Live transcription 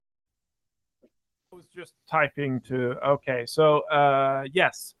was just typing to. Okay, so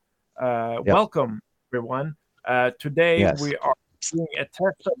yes, Yep. welcome everyone. Today Yes. we are doing a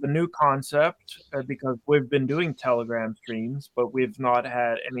test of a new concept because we've been doing Telegram streams, but we've not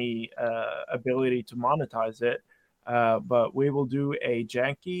had any ability to monetize it. But we will do a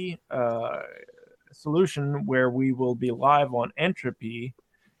janky solution where we will be live on Entropy,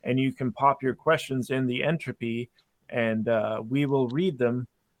 and you can pop your questions in the Entropy, and we will read them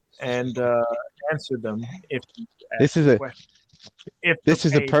and answer them if you This ask is a a question. If the this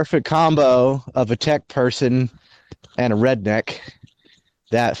is a page, perfect combo of a tech person and a redneck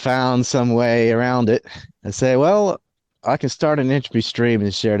that found some way around it and say, well, I can start an entropy stream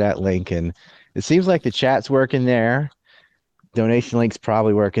and share that link. And it seems like the chat's working there. Donation link's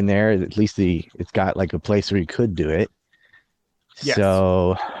probably working there. At least it's got like a place where you could do it. yes,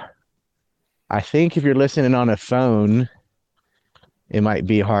 So I think if you're listening on a phone, it might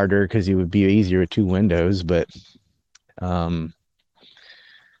be harder because it would be easier with two windows. But um,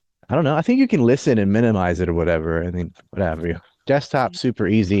 I don't know. I think you can listen and minimize it or whatever. I mean, whatever. Desktop, super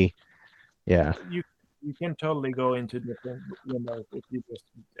easy. Yeah. you can totally go into different windows if you just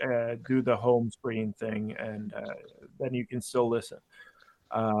do the home screen thing, and then you can still listen.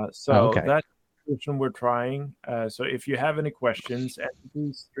 Oh, So okay. that's the solution we're trying. So if you have any questions,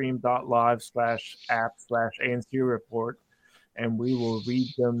 stream.live/app/ANC report, and we will read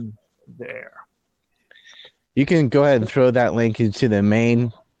them there. You can go ahead and throw that link into the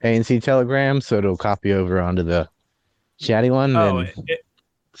main ANC Telegram so it'll copy over onto the chatty one. Oh, Then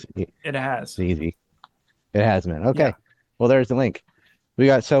it's it has. easy. It has, man. Yeah, Okay. Well, there's the link. We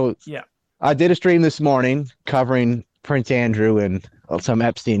got so yeah. I did a stream this morning covering Prince Andrew and some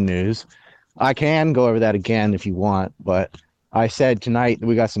Epstein news. I can go over that again if you want, but I said tonight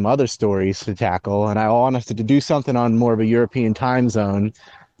we got some other stories to tackle, and I want us to do something on more of a European time zone.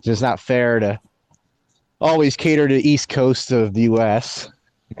 It's just not fair to always cater to the East Coast of the U.S.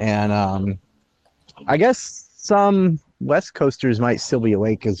 And I guess some West Coasters might still be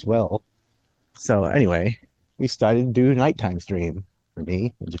awake as well. So anyway, we started to do a nighttime stream for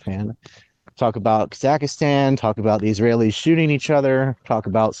me in Japan. Talk about Kazakhstan, talk about the Israelis shooting each other, talk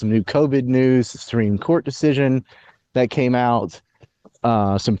about some new COVID news, the Supreme Court decision that came out,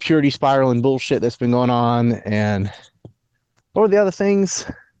 some purity spiral and bullshit that's been going on, and what were the other things?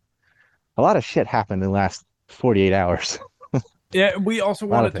 A lot of shit happened in the last 48 hours. Yeah, we also A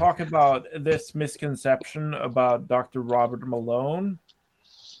lot want of to things. talk about this misconception about Dr. Robert Malone.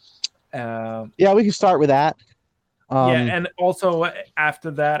 Um, Yeah, we can start with that. yeah, Um, and also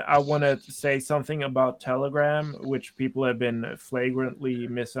after that, I want to say something about Telegram, which people have been flagrantly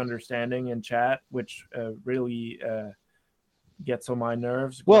misunderstanding in chat, which really gets on my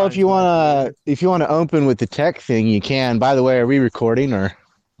nerves, well, grinds my gears. if you wanna open with the tech thing, you can. By the way, are we recording or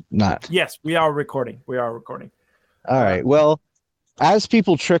not? Yes, we are recording. We are recording. All Uh, right. Well, as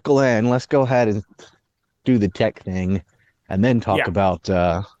people trickle in, let's go ahead and do the tech thing, and then talk yeah. about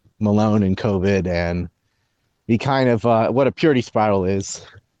Malone and COVID and the kind of what a purity spiral is.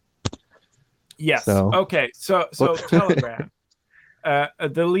 Yes. So, Okay. So Telegram.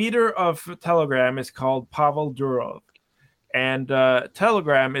 The leader of Telegram is called Pavel Durov. And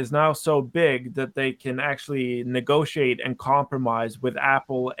Telegram is now so big that they can actually negotiate and compromise with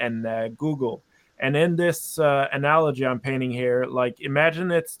Apple and Google. And in this analogy I'm painting here, like imagine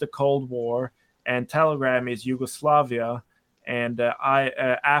it's the Cold War and Telegram is Yugoslavia, and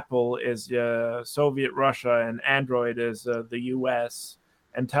Apple is Soviet Russia, and Android is the US,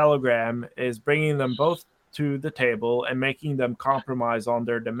 and Telegram is bringing them both to the table and making them compromise on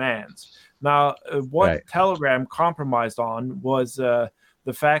their demands. Now, what right, Telegram compromised on was the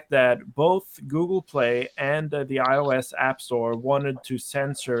fact that both Google Play and the iOS App Store wanted to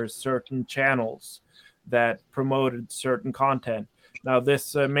censor certain channels that promoted certain content. Now,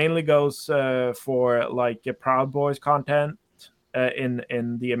 this mainly goes for like Proud Boys content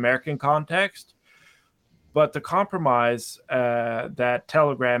in the American context, but the compromise that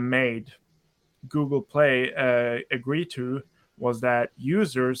Telegram made Google Play agreed to was that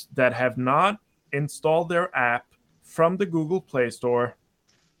users that have not installed their app from the Google Play Store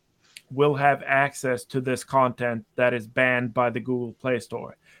will have access to this content that is banned by the Google Play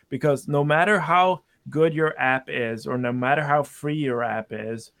Store. Because no matter how good your app is, or no matter how free your app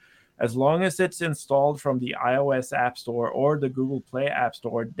is, as long as it's installed from the iOS App Store or the Google Play App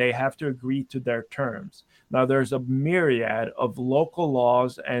Store, they have to agree to their terms. Now, there's a myriad of local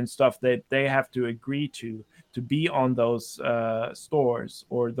laws and stuff that they have to agree to be on those stores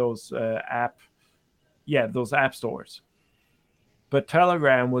or those those app stores. But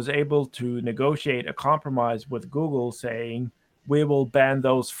Telegram was able to negotiate a compromise with Google saying, we will ban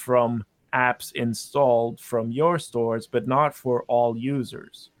those from apps installed from your stores, but not for all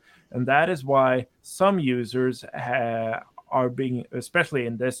users. And that is why some users are being, especially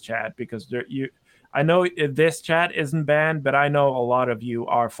in this chat, because I know this chat isn't banned, but I know a lot of you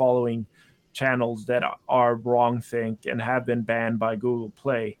are following channels that are wrongthink and have been banned by Google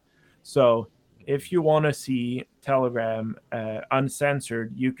Play. So if you want to see Telegram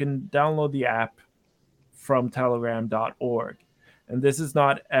uncensored, you can download the app from telegram.org. And this is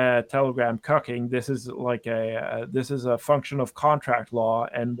not Telegram cucking. This is like this is a function of contract law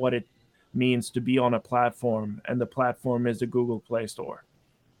and what it means to be on a platform. And the platform is the Google Play Store.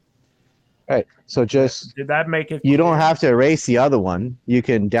 Right. So just did that make it? You clear? don't have to erase the other one. You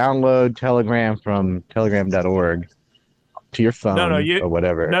can download Telegram from telegram.org to your phone or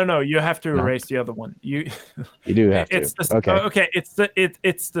whatever. No, you have to erase the other one. You do have to. Okay,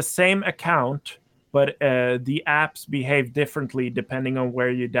 it's the same account, but the apps behave differently depending on where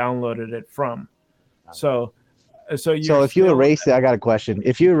you downloaded it from. So if you erase it, I got a question.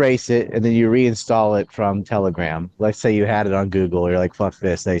 If you erase it and then you reinstall it from Telegram, let's say you had it on Google, you're like, fuck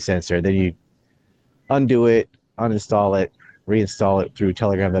this, they censor it. Then you undo it, uninstall it, reinstall it through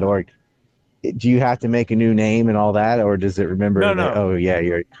telegram.org. Do you have to make a new name and all that, or does it remember that? Oh yeah,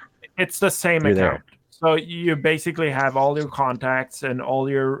 it's the same account. There. So you basically have all your contacts and all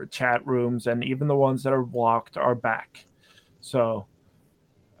your chat rooms, and even the ones that are blocked are back. So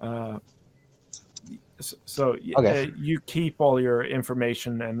you keep all your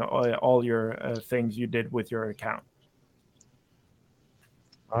information and all your things you did with your account.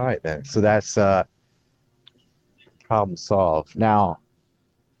 All right, then. So that's problem solved. Now,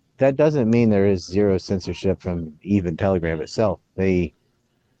 that doesn't mean there is zero censorship from even Telegram itself. They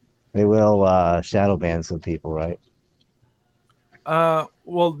will shadow ban some people, right?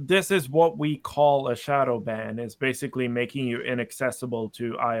 Well, this is what we call a shadow ban. It's basically making you inaccessible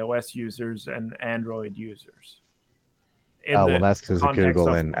to iOS users and Android users. Well, that's because of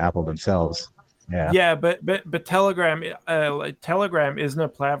Google and Apple themselves. Yeah, but Telegram isn't a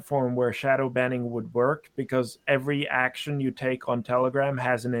platform where shadow banning would work, because every action you take on Telegram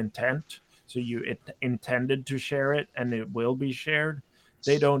has an intent. So you intended to share it, and it will be shared.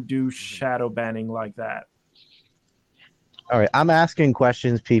 They don't do shadow banning like that. All right, I'm asking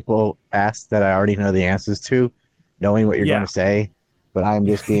questions people ask that I already know the answers to, knowing what you're going to say, but I'm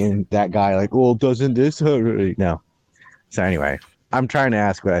just being that guy like, well, doesn't this hurt? No. So anyway, I'm trying to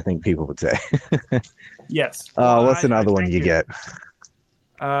ask what I think people would say. Yes. What's another one you get?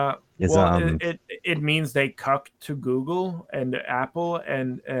 It means they cuck to Google and Apple,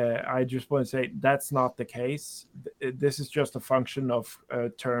 and I just want to say that's not the case. This is just a function of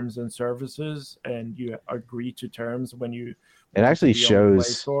terms and services, and you agree to terms when you. It actually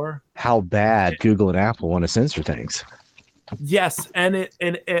shows how bad Google and Apple want to censor things. Yes, and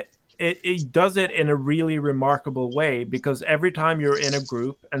it does it in a really remarkable way, because every time you're in a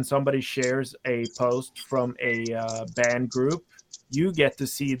group and somebody shares a post from a banned group, you get to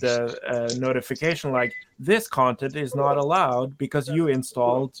see the notification like, this content is not allowed because you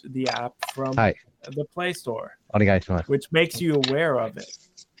installed the app from the Play Store, which makes you aware of it.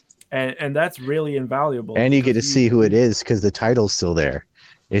 And that's really invaluable. And you get to see who it is because the title's still there.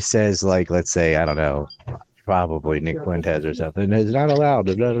 It says, like, let's say, I don't know, probably Nick Fuentes or something. It's not allowed.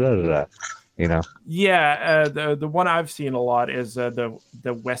 Blah, blah, blah, blah, you know? Yeah, the one I've seen a lot is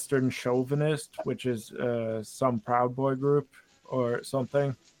the Western Chauvinist, which is some Proud Boy group or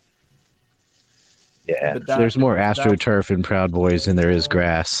something. Yeah, there's more AstroTurf and Proud Boys than there is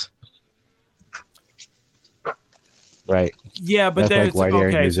grass. Right. Yeah, but there's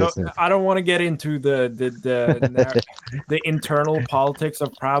okay. So I don't want to get into the internal politics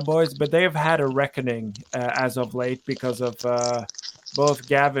of Proud Boys, but they have had a reckoning as of late because of both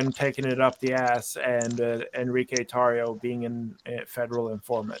Gavin taking it up the ass and Enrique Tarrio being a federal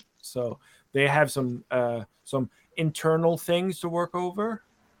informant. So they have some internal things to work over.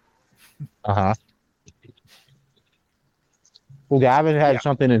 Well, Gavin had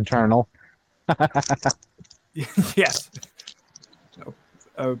something internal. Yes.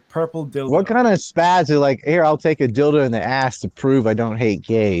 A purple dildo. What kind of spaz are like, here, I'll take a dildo in the ass to prove I don't hate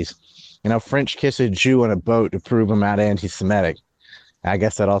gays. You know, French kiss a Jew on a boat to prove I'm not anti-Semitic. I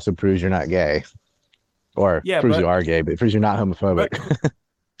guess that also proves you're not gay. Or proves you are gay, but it proves you're not homophobic.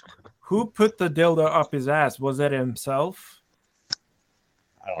 Who put the dildo up his ass? Was it himself?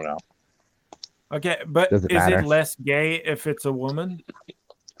 I don't know. Okay, but is it less gay if it's a woman?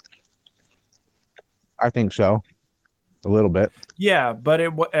 I think so, a little bit. Yeah, but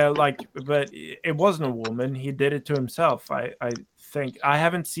it wasn't a woman. He did it to himself. I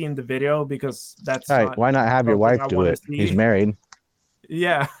haven't seen the video because that's right. Why not have your wife do it? He's married.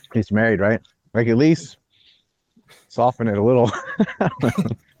 Yeah. He's married, right? Like at least soften it a little.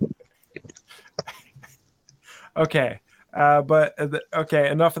 Okay. Okay,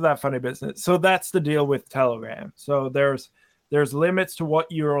 enough of that funny business. So that's the deal with Telegram. So there's limits to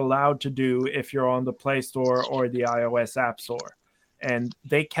what you're allowed to do if you're on the Play Store or the iOS App Store. And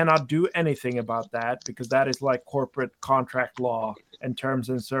they cannot do anything about that because that is like corporate contract law and terms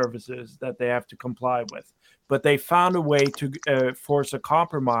and services that they have to comply with. But they found a way to force a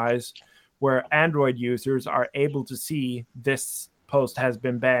compromise where Android users are able to see this post has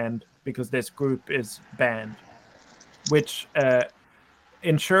been banned because this group is banned, which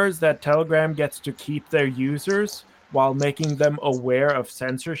ensures that Telegram gets to keep their users while making them aware of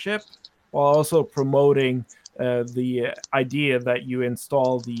censorship, while also promoting the idea that you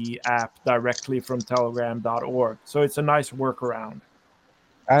install the app directly from telegram.org. So it's a nice workaround.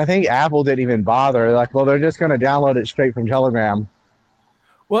 I think Apple didn't even bother. Like, well, they're just going to download it straight from Telegram.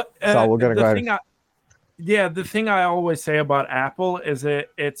 Well, So we're going to go ahead. the thing I always say about Apple is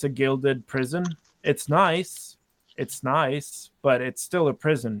it's a gilded prison. It's nice, but it's still a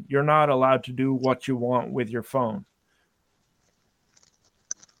prison. You're not allowed to do what you want with your phone.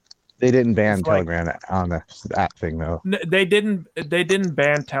 They didn't ban Telegram on the app thing, though. They didn't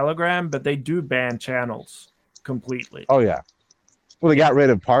ban Telegram, but they do ban channels completely. Oh yeah. Well, they got rid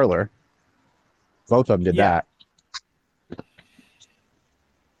of Parler. Both of them did that.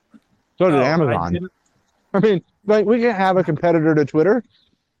 So did Amazon. I mean, like, we can have a competitor to Twitter,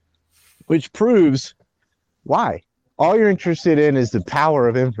 which proves why. All you're interested in is the power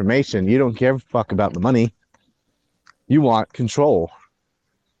of information. You don't give a fuck about the money. You want control.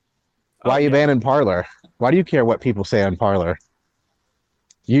 Why are you banning Parler? Why do you care what people say on Parler?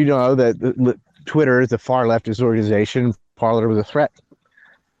 You know that Twitter is a far leftist organization. Parler was a threat.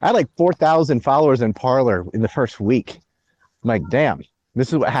 I had like 4,000 followers in Parler in the first week. I'm like, damn, this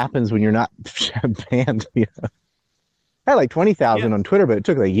is what happens when you're not banned. You know? I had like 20,000 on Twitter, but it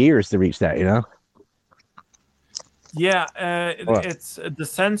took like years to reach that, you know? Yeah, it's the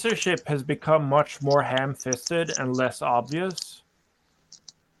censorship has become much more ham-fisted and less obvious.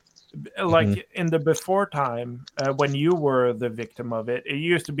 Like in the before time, when you were the victim of it, it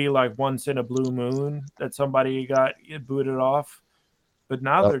used to be like once in a blue moon that somebody got booted off, but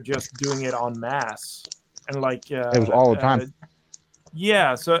now they're just doing it en masse, and like it was all the time.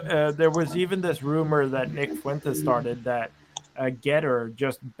 Yeah, so there was even this rumor that Nick Fuentes started that Getter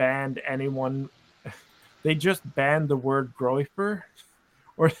just banned anyone. They just banned the word Groiper,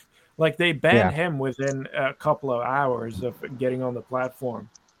 or like they banned him within a couple of hours of getting on the platform.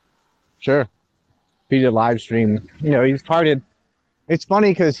 Sure. He did a live stream. You know, he started. It's funny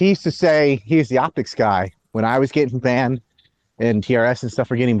because he used to say he's the optics guy when I was getting banned and TRS and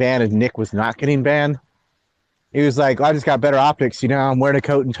stuff were getting banned and Nick was not getting banned. He was like, I just got better optics. You know, I'm wearing a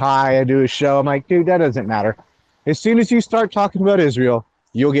coat and tie. I do a show. I'm like, dude, that doesn't matter. As soon as you start talking about Israel,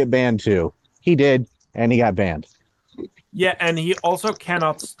 you'll get banned too. He did, and he got banned. Yeah, and he also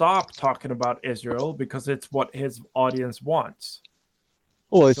cannot stop talking about Israel because it's what his audience wants.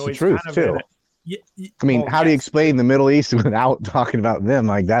 Well, it's the truth, too. I mean, how do you explain the Middle East without talking about them?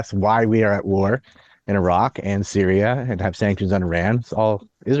 Like, that's why we are at war in Iraq and Syria and have sanctions on Iran. It's all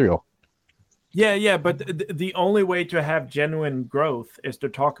Israel. Yeah, but the only way to have genuine growth is to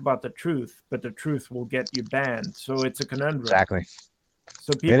talk about the truth, but the truth will get you banned. So it's a conundrum. Exactly.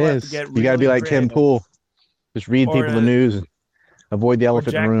 So people have to get really you got to be like creative. Tim Pool. Just read people the news and avoid the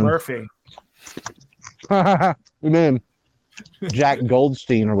elephant in the room. Murphy. Man. Jack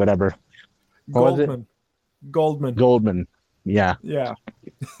Goldstein or whatever. Goldman. Yeah. Yeah.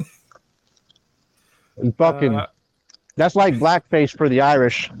 Fucking. That's like blackface for the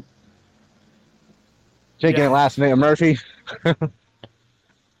Irish. Taking it last name Murphy.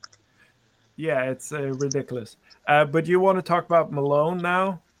 Yeah, it's ridiculous. But you want to talk about Malone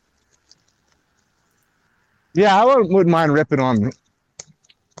now? Yeah, I wouldn't mind ripping on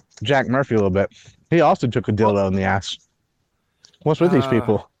Jack Murphy a little bit. He also took a dildo in the ass. What's with these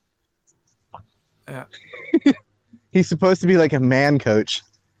people? Yeah. He's supposed to be like a man coach.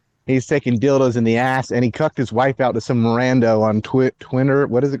 He's taking dildos in the ass, and he cucked his wife out to some rando on Twitter.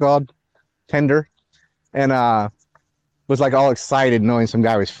 What is it called? Tinder. And was like all excited knowing some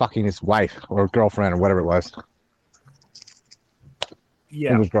guy was fucking his wife or girlfriend or whatever it was.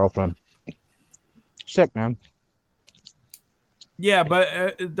 Yeah. It was girlfriend. Sick, man. Yeah,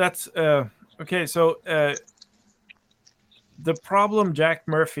 but that's okay. So the problem Jack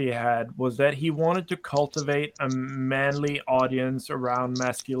Murphy had was that he wanted to cultivate a manly audience around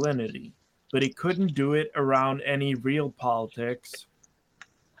masculinity, but he couldn't do it around any real politics.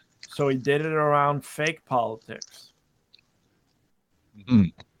 So he did it around fake politics.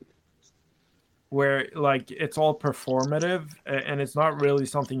 Mm. where like it's all performative and it's not really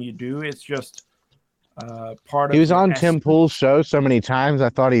something you do. It's just part He of was your on Tim essence. Pool's show so many times. I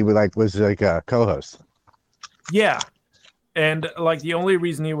thought he was like a co-host. Yeah, and like the only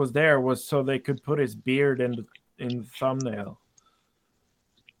reason he was there was so they could put his beard in the thumbnail.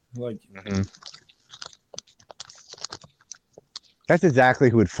 Like, That's exactly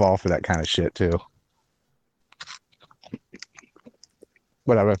who would fall for that kind of shit too.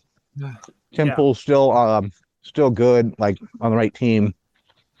 Whatever. Tim yeah, Pool's still good, like on the right team.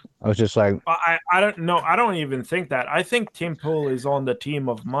 I was just like, I don't know. I don't even think that. I think Tim Pool is on the team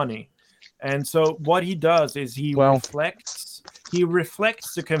of money, and so what he does is he well, reflects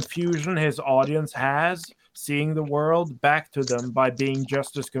the confusion his audience has seeing the world back to them by being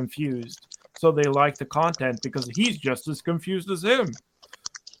just as confused. So they like the content because he's just as confused as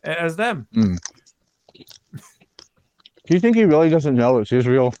them. do you think he really doesn't know it's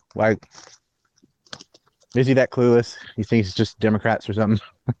Israel? Like, is he that clueless? He thinks it's just Democrats or something?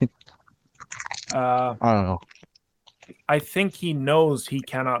 I don't know. I think he knows he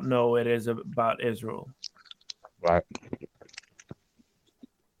cannot know it is about Israel. Right.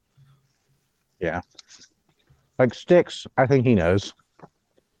 Yeah. Like Sticks, I think he knows.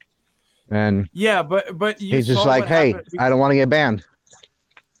 And yeah, but he's just like, hey, I don't want to get banned.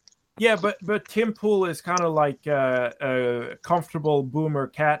 Yeah, but Tim Pool is kind of like a comfortable boomer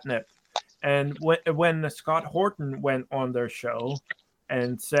catnip. And when Scott Horton went on their show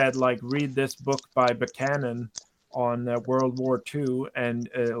and said, like, read this book by Buchanan on World War II and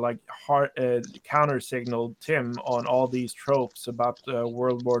counter signaled Tim on all these tropes about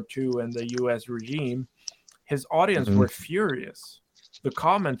World War II and the U.S. regime, his audience were furious. The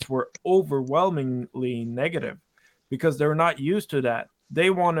comments were overwhelmingly negative because they're not used to that. They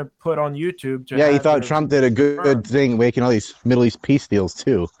want to put on YouTube. He thought Trump did a good thing making all these Middle East peace deals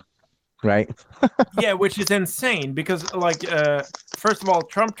too, right? Yeah, which is insane because, like, first of all,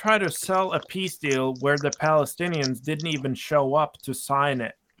 Trump tried to sell a peace deal where the Palestinians didn't even show up to sign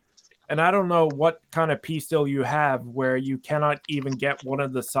it. And I don't know what kind of peace deal you have where you cannot even get one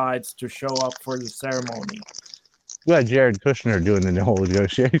of the sides to show up for the ceremony. Yeah, Jared Kushner doing the whole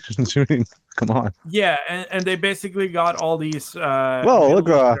negotiations. Come on. Yeah, and they basically got all these. Well, look,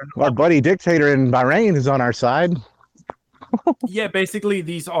 our buddy dictator in Bahrain is on our side. Yeah, basically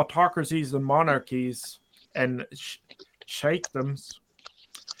these autocracies and monarchies and sheikdoms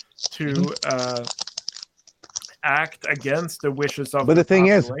to act against the wishes of the thing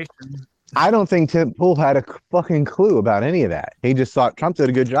population. Is, I don't think Tim Pool had a fucking clue about any of that. He just thought Trump did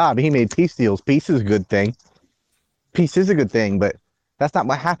a good job. He made peace deals. Peace is a good thing. Peace is a good thing, but that's not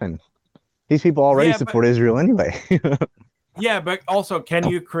what happened. These people already support Israel anyway. Yeah, but also, can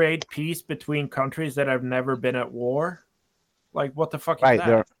you create peace between countries that have never been at war? Like, what the fuck is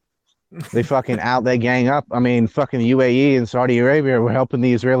that? They fucking they gang up. I mean, fucking the UAE and Saudi Arabia were helping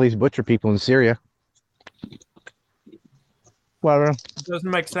the Israelis butcher people in Syria. Whatever. It doesn't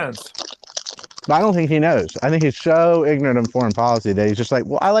make sense. But I don't think he knows. I think he's so ignorant of foreign policy that he's just like,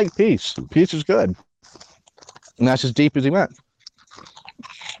 well, I like peace. Peace is good. And that's as deep as he went.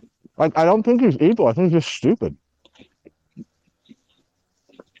 Like, I don't think he's evil. I think he's just stupid.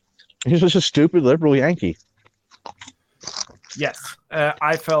 He's just a stupid liberal Yankee. Yes.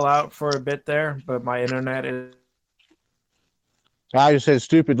 I fell out for a bit there, but my internet is... I just said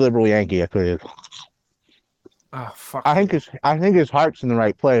stupid liberal Yankee. I could. Oh, fuck. I think his heart's in the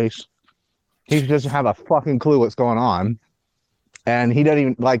right place. He doesn't have a fucking clue what's going on. And he doesn't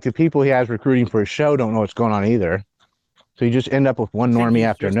even, like, the people he has recruiting for his show don't know what's going on either. So you just end up with one normie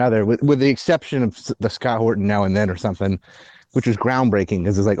after another, with the exception of the Scott Horton now and then or something, which was groundbreaking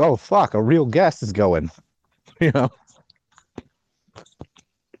because it's like, oh, fuck, a real guest is going. You know?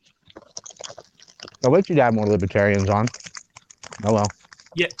 I wish you'd have more libertarians on. Oh, well.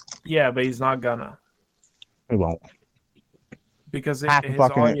 Yeah, but he's not gonna. He won't. Because half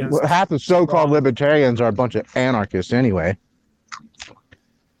the so-called libertarians are a bunch of anarchists anyway.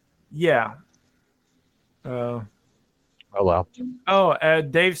 Yeah. Oh, well. Oh,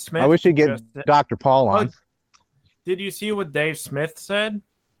 Dave Smith. I wish you'd get Dr. Paul on. Did you see what Dave Smith said?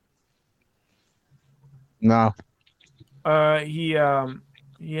 No. He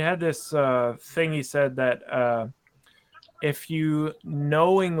had this thing. He said that if you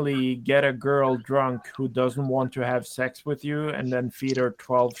knowingly get a girl drunk who doesn't want to have sex with you and then feed her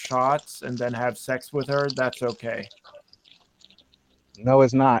 12 shots and then have sex with her, that's okay. No,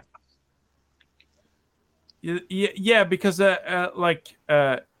 it's not. Yeah, because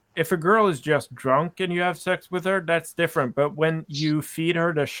if a girl is just drunk and you have sex with her, that's different. But when you feed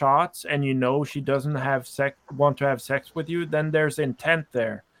her the shots and you know she doesn't want to have sex with you, then there's intent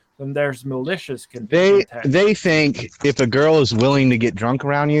there. Then there's malicious intent. They think if a girl is willing to get drunk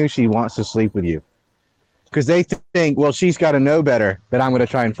around you, she wants to sleep with you. Because they think, well, she's got to know better that I'm going to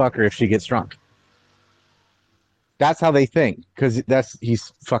try and fuck her if she gets drunk. That's how they think. Because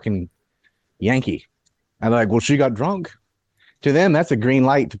he's fucking Yankee. And they're like, well, she got drunk. To them, that's a green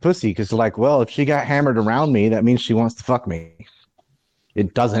light to pussy. Because they're like, well, if she got hammered around me, that means she wants to fuck me.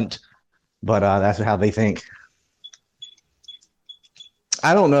 It doesn't. But that's how they think.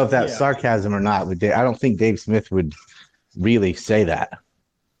 I don't know if that's sarcasm or not. But I don't think Dave Smith would really say that.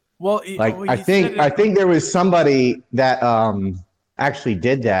 Well, I think there was somebody that actually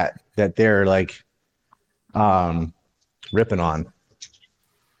did that they're like ripping on.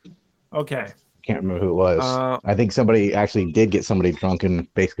 Okay. Can't remember who it was. I think somebody actually did get somebody drunk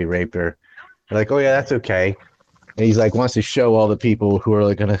and basically raped her. They're like, oh yeah, that's okay. And he's like, wants to show all the people who are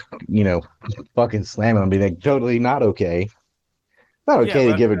like gonna, fucking slam him and be like, totally not okay. Not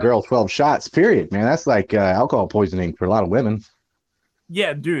okay to give a girl 12 shots, period, man. That's like alcohol poisoning for a lot of women.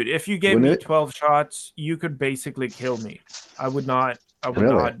 Yeah, dude, if you gave me 12 shots, you could basically kill me. I would not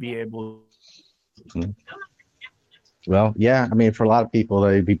be able. Mm-hmm. Well, yeah, I mean, for a lot of people,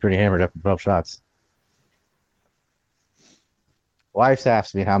 they'd be pretty hammered after 12 shots. Wife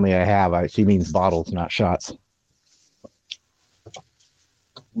asks me how many I have. She means bottles, not shots.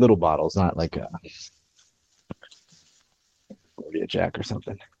 Little bottles, not like a Jack or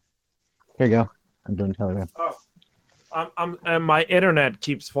something. Here you go. I'm doing Telegram. Oh. And my internet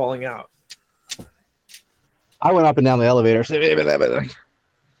keeps falling out. I went up and down the elevator.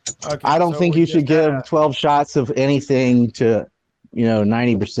 Okay, I don't think you should give 12 shots of anything to,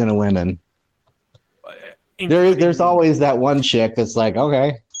 90% of women. There's always that one chick that's like,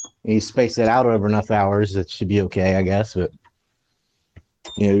 okay, you space it out over enough hours, it should be okay, I guess. But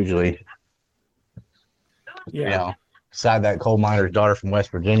usually, beside that coal miner's daughter from West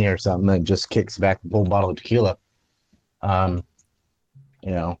Virginia or something that just kicks back a full bottle of tequila.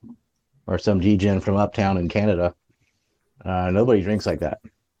 Or some G-Gen from uptown in Canada. Nobody drinks like that.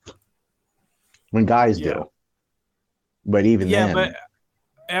 When guys do. But even then. But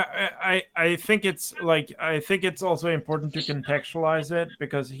I think it's also important to contextualize it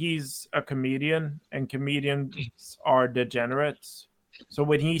because he's a comedian and comedians are degenerates. So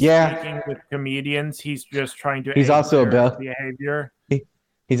when he's speaking with comedians, he's just trying to he's also a bell behavior.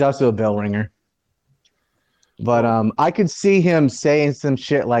 He's also a bell ringer. But I could see him saying some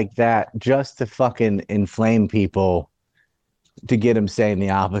shit like that just to fucking inflame people to get him saying the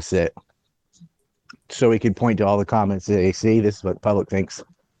opposite. So he could point to all the comments and say, see, this is what the public thinks.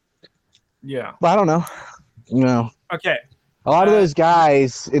 Yeah. But I don't know. Okay. A lot of those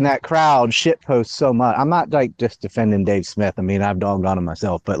guys in that crowd shitpost so much. I'm not like just defending Dave Smith. I mean, I've dogged on him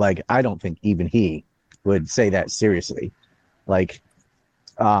myself, but like, I don't think even he would say that seriously. Like,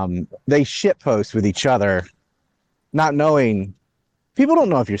 they shitpost with each other. Not knowing, people don't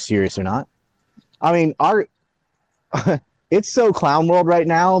know if you're serious or not. I mean, it's so clown world right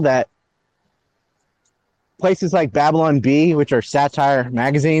now that places like Babylon Bee, which are satire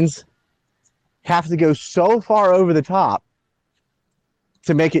magazines, have to go so far over the top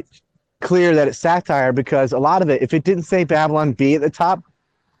to make it clear that it's satire because a lot of it, if it didn't say Babylon Bee at the top,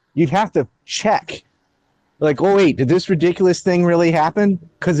 you'd have to check. Like, oh, wait, did this ridiculous thing really happen?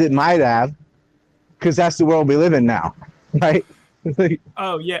 Because it might have. Because that's the world we live in now, right?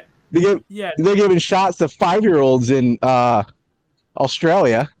 Oh, yeah. They're giving shots to 5-year-olds in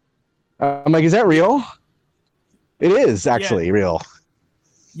Australia. I'm like, is that real? It is actually real.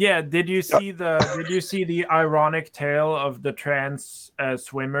 Yeah. Did you see the ironic tale of the trans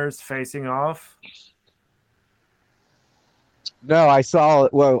swimmers facing off? No, I saw.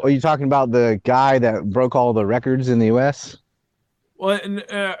 Well, are you talking about the guy that broke all the records in the U.S.? Well,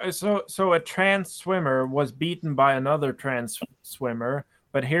 so a trans swimmer was beaten by another trans swimmer,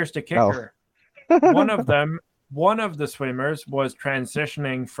 but here's the kicker: one of the swimmers was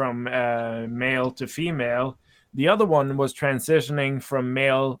transitioning from male to female. The other one was transitioning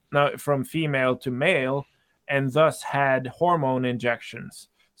from female to male, and thus had hormone injections.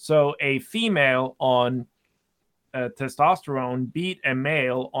 So a female on testosterone beat a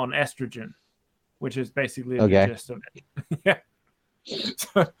male on estrogen, which is basically the gist of it. Yeah.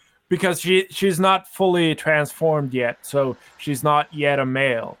 Because she's not fully transformed yet, so she's not yet a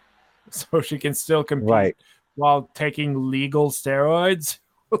male, so she can still compete while taking legal steroids.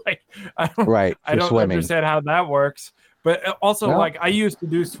 Like I don't understand how that works. But also, like I used to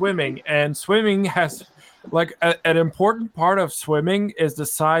do swimming, and swimming has Like an important part of swimming is the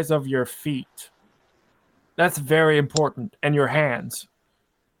size of your feet. That's very important, and your hands.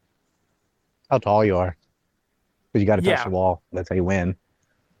 How tall you are. Because you got to touch Yeah, the wall. That's how you win.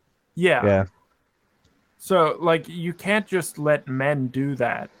 yeah. Yeah. So, like, you can't just let men do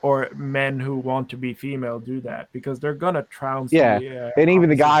that, or men who want to be female do that, because they're gonna trounce Yeah. the And even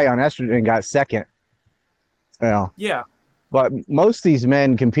the guy opposition. on estrogen got second. You know. Yeah, But most of these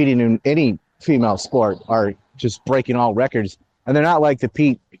men competing in any female sport are just breaking all records. And they're not like the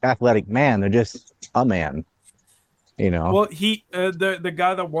peak athletic man. They're just a man, you know. well, the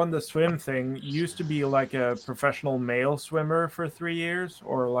guy that won the swim thing used to be like a professional male swimmer for 3 years,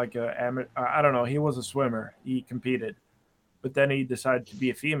 or like I don't know. He was a swimmer. He competed, but then he decided to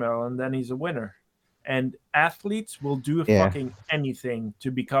be a female, and then he's a winner. And athletes will do Yeah. fucking anything to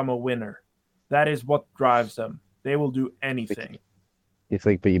become a winner. That is what drives them. They will do anything. It's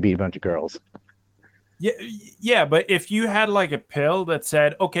like, but you beat a bunch of girls. Yeah, yeah, but if you had like a pill that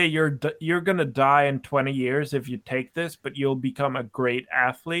said, "Okay, you're gonna die in 20 years if you take this, but you'll become a great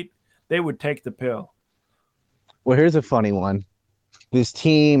athlete," they would take the pill. Well, here's a funny one. This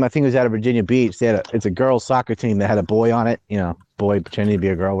team, I think it was out of Virginia Beach. It's a girls' soccer team that had a boy on it, you know, boy pretending to be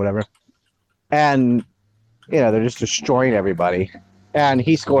a girl, whatever. And, you know, they're just destroying everybody. And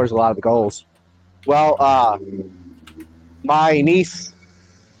he scores a lot of the goals. Well, my niece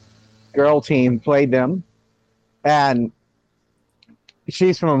girl team played them, and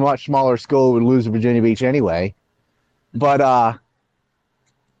she's from a much smaller school, would lose to Virginia Beach anyway. But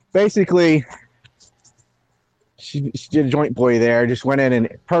basically, she did a joint boy there, just went in and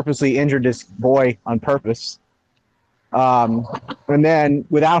purposely injured this boy on purpose. And then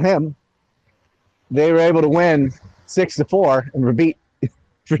without him, they were able to win 6-4 and beat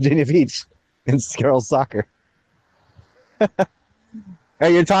Virginia Beach in girls soccer.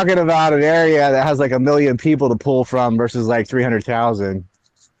 And you're talking about an area that has like 1 million people to pull from versus like 300,000.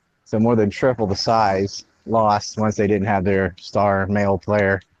 So more than triple the size lost once they didn't have their star male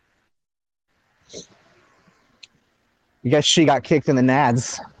player. I guess she got kicked in the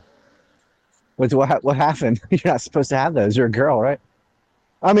nads. What happened? You're not supposed to have those. You're a girl, right?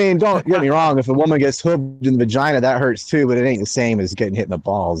 I mean, don't get me wrong. If a woman gets hooked in the vagina, that hurts too, but it ain't the same as getting hit in the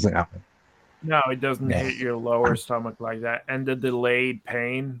balls. You know? No, it doesn't hit your lower stomach like that. And the delayed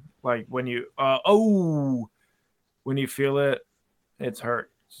pain, like when you when you feel it, it's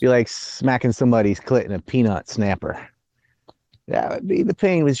hurt. You're like smacking somebody's clit in a peanut snapper. That would be the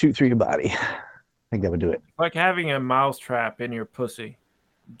pain would shoot through your body. I think that would do it. Like having a mouse trap in your pussy.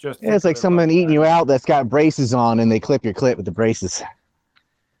 Just Yeah, it's like someone eating you out that's got braces on and they clip your clit with the braces.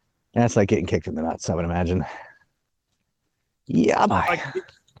 That's like getting kicked in the nuts, I would imagine. Yeah, bye.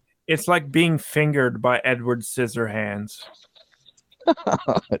 It's like being fingered by Edward Scissorhands.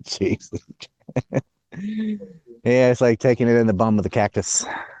 Jeez. Yeah, it's like taking it in the bum with a cactus.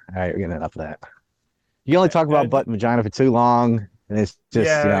 All right, we're getting enough of that. You only talk about butt and vagina for too long, and it's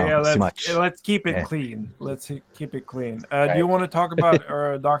just too much. Let's keep it clean. Let's keep it clean. Do you want to talk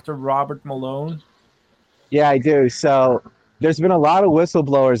about Dr. Robert Malone? Yeah, I do. So there's been a lot of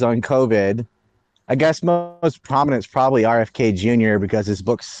whistleblowers on COVID. I guess most prominent is probably RFK Jr. because his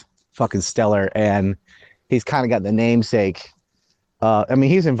book's fucking stellar, and he's kind of got the namesake. I mean,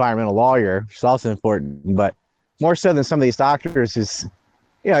 he's an environmental lawyer, which is also important, but more so than some of these doctors is,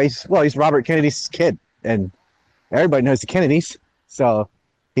 he's Robert Kennedy's kid, and everybody knows the Kennedys, so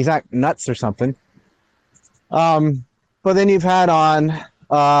he's not nuts or something. But then you've had on,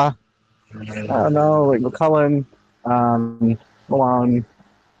 I don't know, like McCullen, Malone,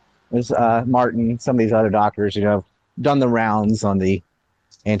 there's Martin, some of these other doctors, done the rounds on the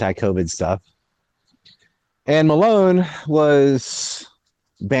anti-COVID stuff. And Malone was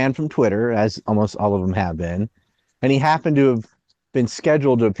banned from Twitter, as almost all of them have been. And he happened to have been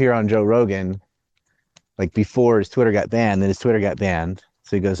scheduled to appear on Joe Rogan, like before his Twitter got banned. Then his Twitter got banned.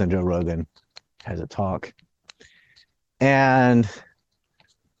 So he goes on Joe Rogan, has a talk. And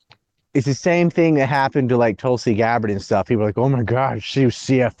it's the same thing that happened to like Tulsi Gabbard and stuff. People are like, oh my gosh, she was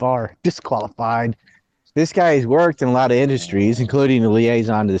CFR, disqualified. This guy's worked in a lot of industries, including the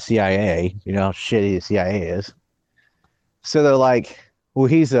liaison to the CIA. You know how shitty the CIA is. So they're like, well,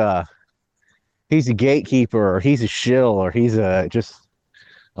 he's a gatekeeper, or he's a shill, or he's just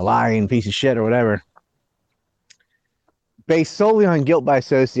a lying piece of shit, or whatever. Based solely on guilt by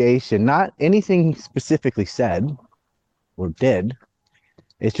association, not anything he specifically said or did.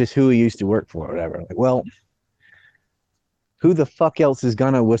 It's just who he used to work for, or whatever. Like, well, who the fuck else is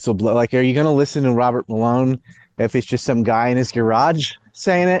gonna whistleblow? Like, are you gonna listen to Robert Malone if it's just some guy in his garage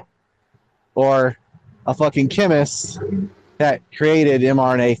saying it? Or a fucking chemist that created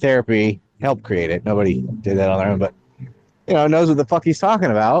mRNA therapy helped create it. Nobody did that on their own, but knows what the fuck he's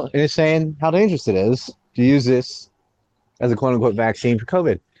talking about and is saying how dangerous it is to use this as a quote unquote vaccine for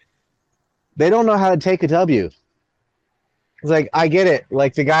COVID. They don't know how to take a W. It's like, I get it.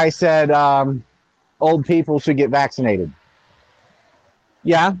 Like the guy said, old people should get vaccinated.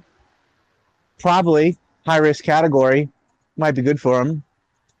 Yeah, probably high risk category, might be good for them.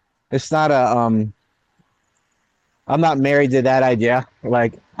 It's not I'm not married to that idea.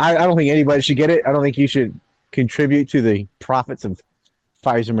 Like, I don't think anybody should get it. I don't think you should contribute to the profits of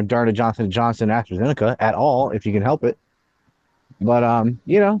Pfizer, Moderna, Johnson & Johnson, AstraZeneca at all, if you can help it. But,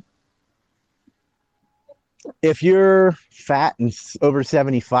 if you're fat and over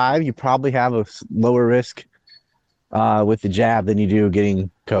 75, you probably have a lower risk with the jab than you do getting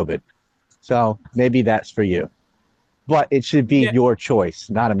COVID. So maybe that's for you. But it should be your choice,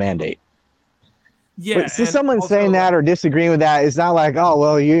 not a mandate. Yeah. But so someone saying that or disagreeing with that is not like, oh,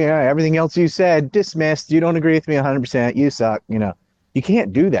 well, everything else you said, dismissed. You don't agree with me 100%. You suck. You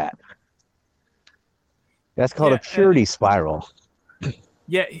can't do that. That's called a purity spiral.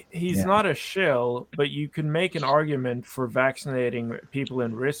 Yeah, he's not a shill, but you can make an argument for vaccinating people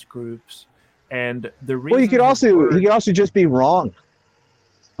in risk groups, and the reason. Well, he could also just be wrong.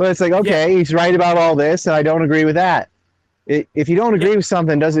 But it's like, okay, he's right about all this, and I don't agree with that. If you don't agree with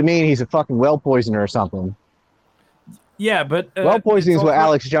something, doesn't mean he's a fucking well poisoner or something. Yeah, but well poisoning is what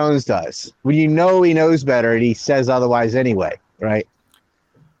Alex Jones does. When he knows better, and he says otherwise anyway, right?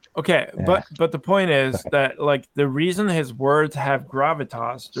 Okay, but the point is that, like, the reason his words have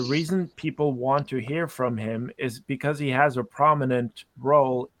gravitas, the reason people want to hear from him is because he has a prominent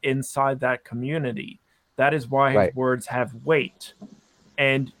role inside that community. That is why his words have weight.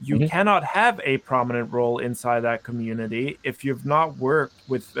 And you cannot have a prominent role inside that community if you've not worked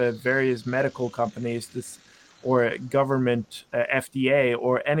with various medical companies or government, FDA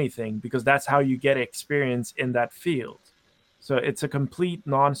or anything, because that's how you get experience in that field. So it's a complete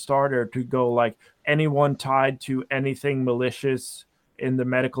non-starter to go like anyone tied to anything malicious in the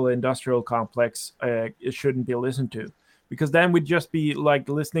medical industrial complex it shouldn't be listened to, because then we'd just be like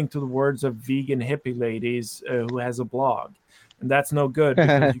listening to the words of vegan hippie ladies who has a blog. And that's no good,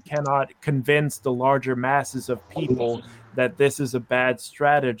 because you cannot convince the larger masses of people that this is a bad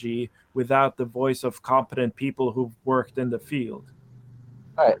strategy without the voice of competent people who've worked in the field.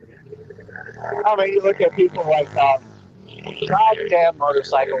 Right. I mean, you look at people like goddamn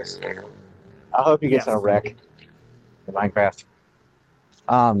motorcycles. I hope he gets in a wreck in Minecraft.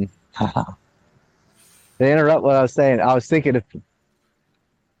 They interrupt what I was saying. I was thinking of,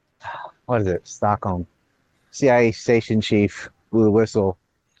 what is it? Stockholm. CIA station chief blew the whistle.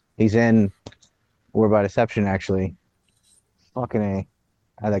 He's in War by Deception, actually. Fucking A.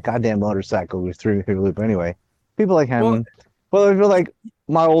 That goddamn motorcycle was threw me through the loop anyway. People like him. Well, I feel like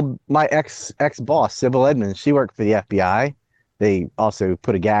my ex boss, Sybil Edmonds, she worked for the FBI. They also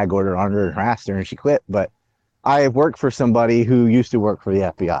put a gag order on her and harassed her, and she quit. But I have worked for somebody who used to work for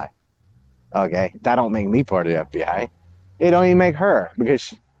the FBI. Okay, that don't make me part of the FBI. It don't even make her,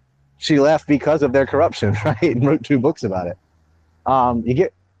 because she left because of their corruption, right? And wrote 2 books about it. You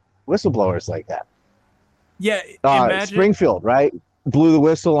get whistleblowers like that. Yeah, Springfield, right? Blew the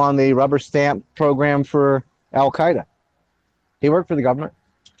whistle on the rubber stamp program for Al Qaeda. He worked for the government.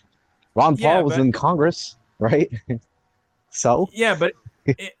 Ron Paul was in Congress, right? So? Yeah, but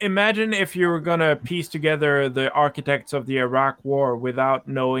imagine if you were going to piece together the architects of the Iraq War without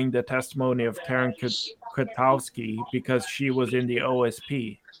knowing the testimony of Karen Kwiatkowski, because she was in the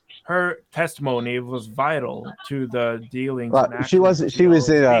OSP. Her testimony was vital to the dealings. Well, she was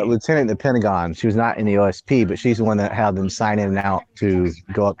a lieutenant in the Pentagon. She was not in the OSP, but she's the one that had them sign in and out to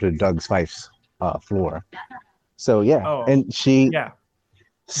go up to Doug Fife's floor. So and she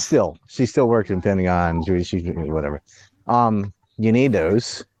still works in Pentagon. She's whatever. You need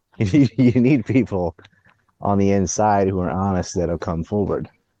those. You need people on the inside who are honest that'll come forward,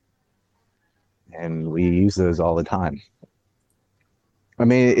 and we use those all the time. I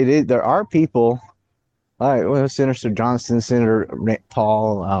mean, there are people, Senator Johnson, Senator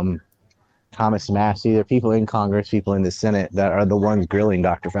Paul, Thomas Massey. There are people in Congress, people in the Senate that are the ones grilling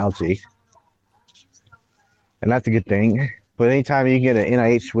Dr. Fauci, and that's a good thing. But anytime you get an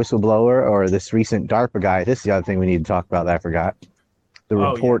NIH whistleblower or this recent DARPA guy, this is the other thing we need to talk about that I forgot. The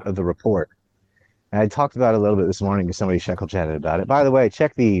report of the report. And I talked about it a little bit this morning because somebody shekel chatted about it. By the way,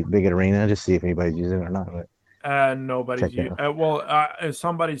 check the Bigot Arena, just see if anybody's using it or not. But nobody's using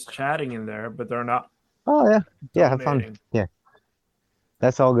somebody's chatting in there, but they're not. Oh, yeah. Yeah, have fun. Yeah.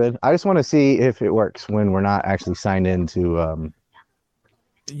 That's all good. I just want to see if it works when we're not actually signed into Odyssey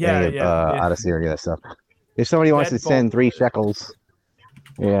or any of that stuff. If somebody wants to send 3 shekels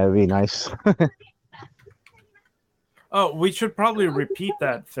Yeah, it'd be nice. Oh, we should probably repeat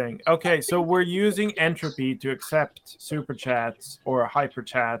that thing. Okay, so we're using Entropy to accept super chats or hyper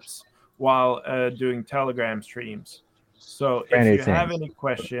chats while doing Telegram streams. So Brand if new you have thing. any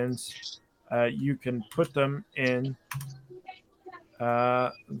questions, you can put them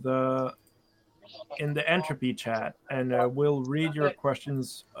uh, the in the Entropy chat, and we'll read your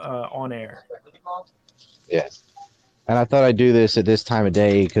questions on air. Yes. And I thought I'd do this at this time of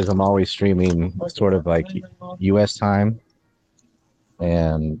day because I'm always streaming sort of like U.S. time,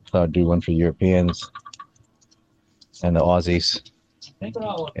 and thought I'd do one for Europeans and the Aussies and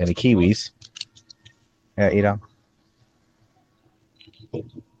the Kiwis. Yeah,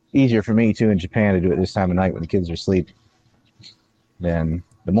 easier for me too in Japan to do it this time of night when the kids are asleep than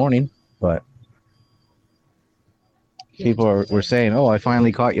the morning. But people were saying, "Oh, I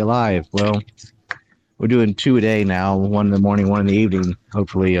finally caught you live." Well, we're doing 2 a day now, 1 in the morning, 1 in the evening.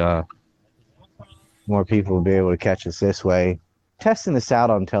 Hopefully, more people will be able to catch us this way. Testing this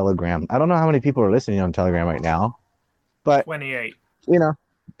out on Telegram. I don't know how many people are listening on Telegram right now, but 28.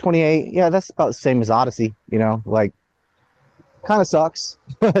 28. Yeah, that's about the same as Odyssey. Like kind of sucks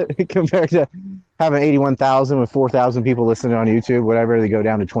compared to having 81,000 with 4,000 people listening on YouTube. Whatever, they go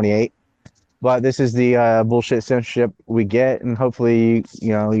down to 28. But this is the bullshit censorship we get, and hopefully,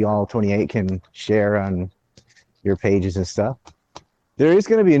 y'all 28 can share on your pages and stuff. There is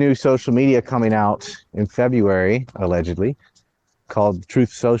going to be a new social media coming out in February, allegedly, called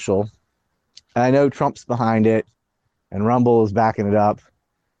Truth Social. And I know Trump's behind it, and Rumble is backing it up.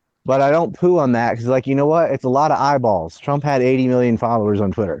 But I don't poo on that because, like, you know what? It's a lot of eyeballs. Trump had 80 million followers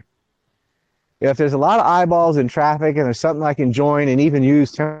on Twitter. If there's a lot of eyeballs and traffic and there's something I can join and even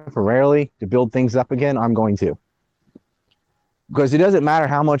use temporarily to build things up again, I'm going to. Because it doesn't matter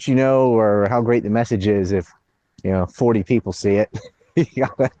how much you know or how great the message is if, 40 people see it. you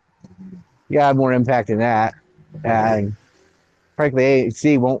gotta have more impact than that. And frankly,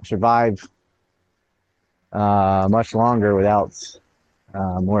 ANC won't survive much longer without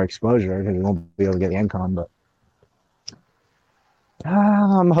more exposure because we won't be able to get the income. But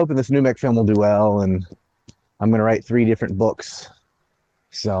I'm hoping this new Mech film will do well, and I'm going to write 3 different books.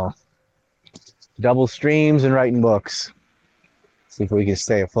 So double streams and writing books. See if we can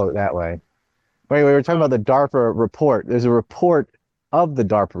stay afloat that way. But anyway, we're talking about the DARPA report. There's a report of the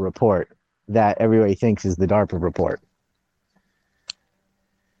DARPA report that everybody thinks is the DARPA report.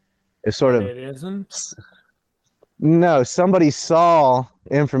 It's sort of... It isn't? No, somebody saw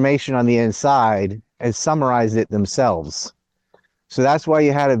information on the inside and summarized it themselves. So that's why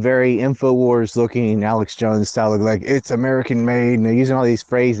you had a very InfoWars looking Alex Jones style, like it's American made, and they're using all these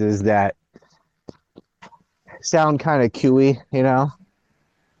phrases that sound kind of QE,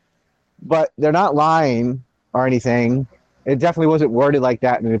 but they're not lying or anything. It definitely wasn't worded like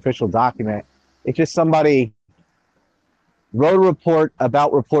that in an official document. It's just somebody wrote a report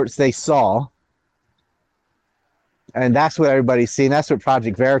about reports they saw, and that's what everybody's seeing. That's what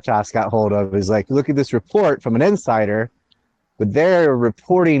Project Veritas got hold of, is like, look at this report from an insider, but they're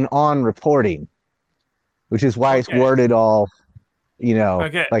reporting on reporting, which is why it's worded all,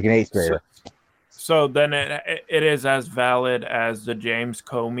 like an 8th grader. So then it is as valid as the James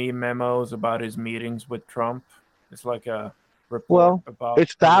Comey memos about his meetings with Trump. It's like a report about...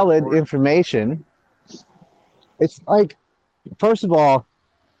 it's valid information. It's like, first of all,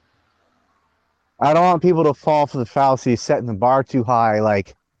 I don't want people to fall for the fallacy of setting the bar too high,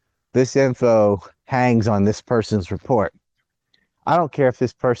 like this info hangs on this person's report. I don't care if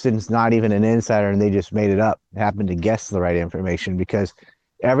this person's not even an insider and they just made it up, happened to guess the right information, because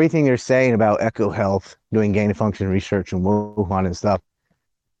everything they're saying about EcoHealth, doing gain-of-function research in Wuhan and stuff,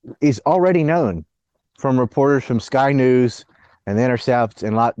 is already known from reporters from Sky News and The Intercept,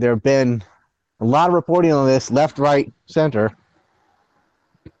 and there have been a lot of reporting on this, left, right, center,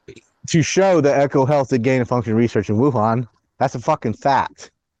 to show that EcoHealth did gain-of-function research in Wuhan. That's a fucking fact.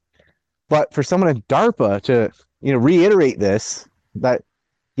 But for someone at DARPA to, reiterate this, that,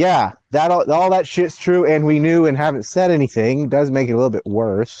 yeah, that all that shit's true and we knew and haven't said anything, does make it a little bit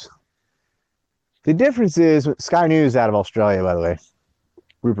worse. The difference is, Sky News out of Australia, by the way.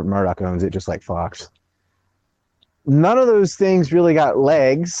 Rupert Murdoch owns it, just like Fox. None of those things really got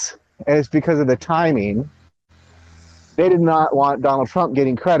legs, and it's because of the timing. They did not want Donald Trump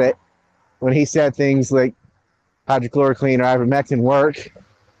getting credit when he said things like hydrochloroquine or ivermectin work,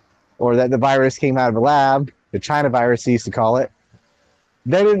 or that the virus came out of a lab, the China virus he used to call it.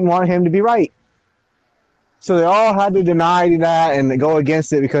 They didn't want him to be right. So they all had to deny that and go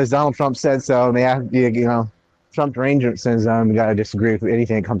against it because Donald Trump said so, and they have, Trump derangement syndrome, you got to disagree with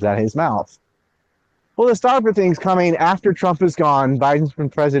anything that comes out of his mouth. Well, this DARPA thing's coming after Trump is gone. Biden's been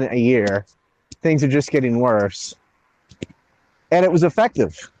president a year. Things are just getting worse. And it was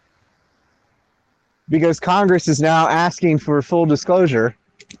effective. Because Congress is now asking for full disclosure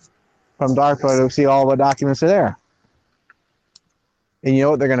from DARPA to see all the documents are there. And you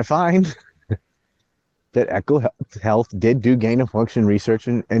know what they're going to find? That Echo Health did do gain-of-function research,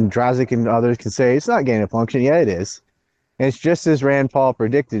 and Drozik and others can say it's not gain-of-function. Yeah, it is. And it's just as Rand Paul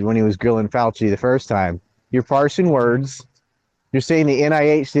predicted when he was grilling Fauci the first time. You're parsing words. You're saying the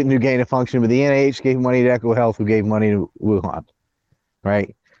NIH didn't do gain-of-function, but the NIH gave money to Echo Health, who gave money to Wuhan.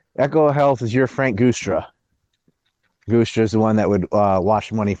 Right? Echo Health is your Frank Gustra. Gustra is the one that would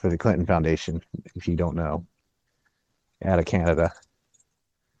wash money for the Clinton Foundation, if you don't know, out of Canada.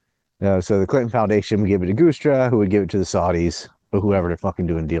 So the Clinton Foundation would give it to Gustra, who would give it to the Saudis, or whoever they're fucking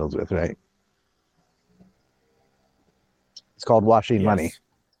doing deals with, right? It's called washing money.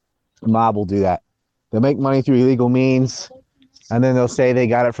 The mob will do that. They'll make money through illegal means, and then they'll say they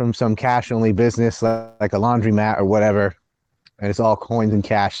got it from some cash-only business, like a laundromat or whatever, and it's all coins and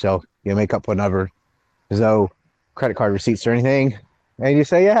cash, so you make up whatever. There's no credit card receipts or anything. And you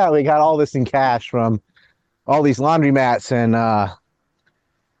say, yeah, we got all this in cash from all these laundromats and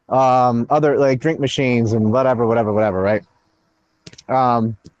other like drink machines and whatever, right?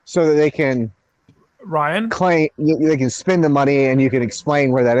 So that they can Ryan claim, they can spend the money, and you can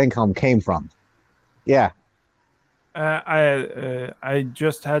explain where that income came from. Yeah. I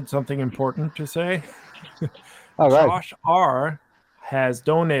just had something important to say. All right. Josh R has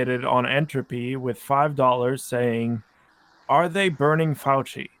donated on Entropy with $5 saying, "Are they burning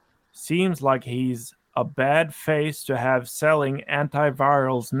Fauci? Seems like he's a bad face to have selling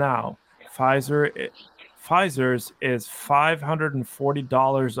antivirals now. Pfizer's is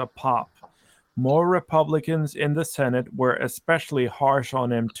 $540 a pop. More Republicans in the Senate were especially harsh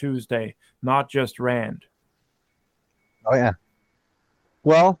on him Tuesday, not just Rand." Oh, yeah.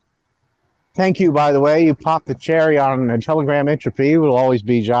 Well, thank you, by the way. You popped the cherry on a Telegram Entropy. It will always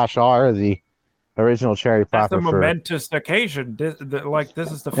be Josh R., the original cherry popper. That's a momentous occasion. This is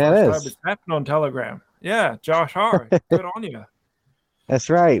the first time it's happened on Telegram. Yeah, Josh R., good on you. That's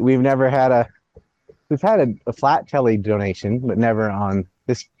right. We've had a flat telly donation, but never on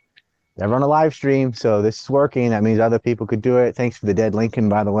a live stream. So this is working. That means other people could do it. Thanks for the dead Lincoln,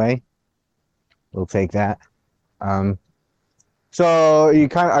 by the way. We'll take that. So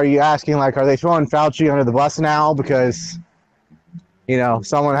are you asking, like, are they throwing Fauci under the bus now because,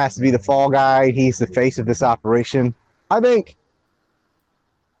 someone has to be the fall guy? He's the face of this operation. I think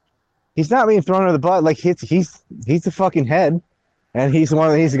he's not being thrown under the bus. Like, he's the fucking head, and he's the one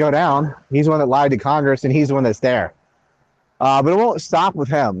that needs to go down. He's the one that lied to Congress, and he's the one that's there. But it won't stop with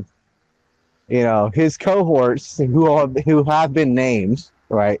him. His cohorts who have been named,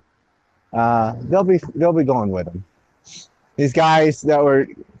 right? They'll be going with him. These guys that were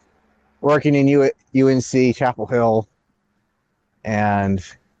working in UNC, Chapel Hill, and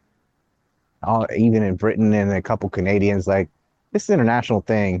even in Britain, and a couple Canadians, like, this is an international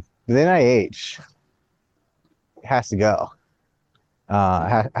thing. The NIH has to go.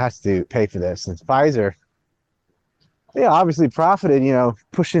 Has to pay for this. And Pfizer, obviously profited,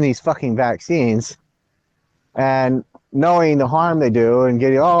 pushing these fucking vaccines and knowing the harm they do and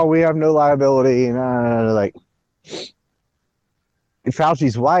getting, we have no liability. And like,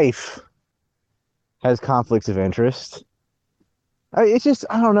 Fauci's wife has conflicts of interest. It's just,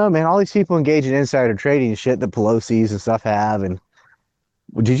 I don't know, man. All these people engage in insider trading and shit that Pelosi's and stuff have. And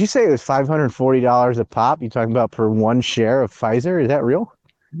did you say it was $540 a pop? You talking about per one share of Pfizer? Is that real?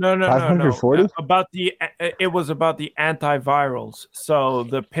 No. 540? It was about the antivirals. So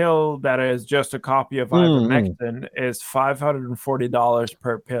the pill that is just a copy of ivermectin is $540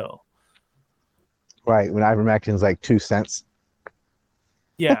 per pill. Right, when ivermectin's like 2 cents.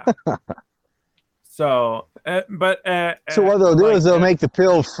 Yeah. So what they'll do is they'll make the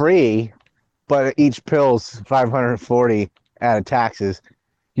pill free, but each pill's $540 out of taxes.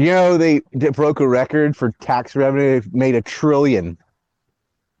 They broke a record for tax revenue. They've made $1 trillion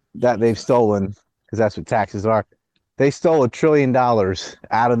that they've stolen, because that's what taxes are. They stole $1 trillion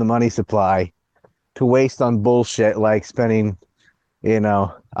out of the money supply to waste on bullshit like spending,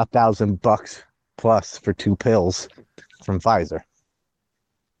 $1,000 plus for 2 pills from Pfizer.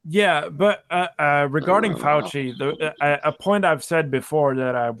 Yeah, but regarding Fauci, a point I've said before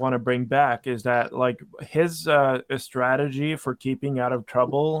that I want to bring back is that, like, his strategy for keeping out of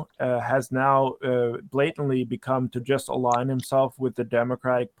trouble has now blatantly become to just align himself with the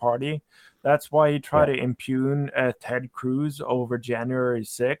Democratic Party. That's why he tried to impugn Ted Cruz over January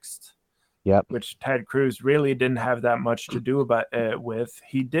 6th. Yep. which Ted Cruz really didn't have that much to do about with.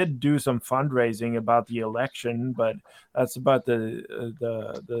 He did do some fundraising about the election, but that's about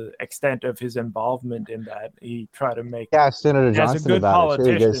the extent of his involvement in that. He tried to make, Yeah, Senator as a Johnson good about it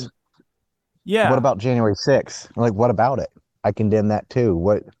too. He goes, politician, what yeah, about January 6th? I'm like, what about it? I condemn that too.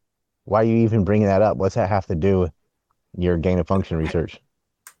 Why are you even bringing that up? What's that have to do with your gain of function research?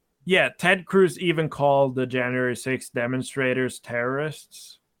 yeah. Ted Cruz even called the January 6th demonstrators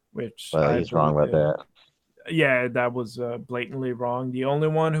terrorists, which Well, I he's wrong about that. yeah, that was blatantly wrong. The only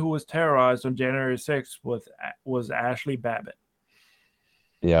one who was terrorized on January 6th was Ashley Babbitt.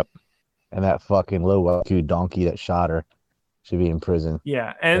 Yep. And that fucking low IQ donkey that shot her should be in prison.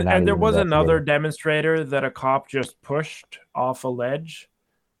 Yeah, They're not and there even was another investigating. demonstrator that a cop just pushed off a ledge,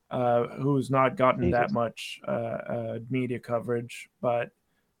 who's not gotten that Jesus. much media coverage. But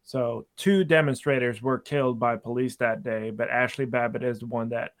so two demonstrators were killed by police that day, but Ashley Babbitt is the one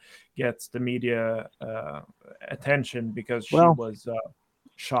that gets the media attention because she Well, was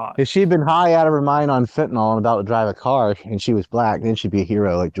shot. if she'd been high out of her mind on fentanyl and about to drive a car and she was black, then she'd be a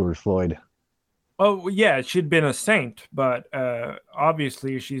hero like George Floyd. Oh yeah, she'd been a saint, but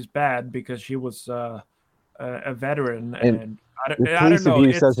obviously she's bad because she was a veteran, And and the I don't police know.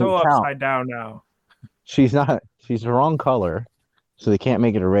 abuse It's so doesn't count. upside down now. She's not, she's the wrong color, so they can't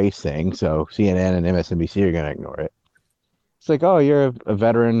make it a race thing. So CNN and MSNBC are going to ignore it. It's like, oh, you're a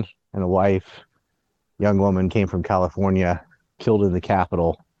veteran and a wife, young woman came from California, killed in the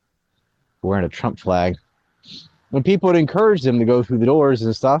Capitol, wearing a Trump flag. When people would encourage them to go through the doors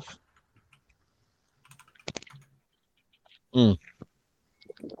and stuff.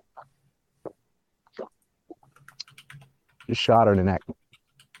 Just shot her in the neck.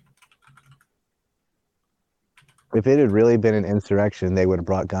 If it had really been an insurrection, they would have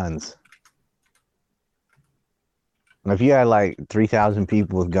brought guns. And if you had like 3,000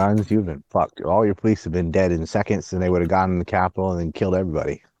 people with guns, you've been fucked. All your police have been dead in seconds, and they would have gotten in the Capitol and then killed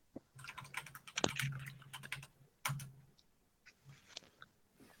everybody.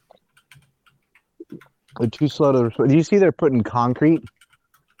 They're too slow to respond. Do you see they're putting concrete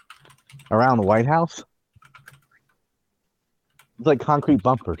around the White House? It's like concrete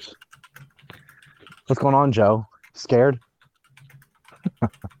bumpers. What's going on, Joe? Scared? I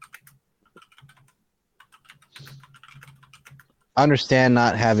understand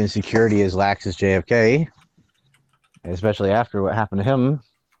not having security as lax as JFK, especially after what happened to him.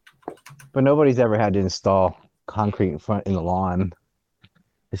 But nobody's ever had to install concrete in the lawn.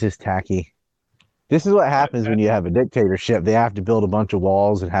 It's just tacky. This is what happens when you have a dictatorship. They have to build a bunch of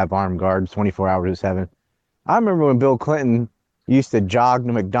walls and have armed guards 24 hours a 7. I remember when Bill Clinton used to jog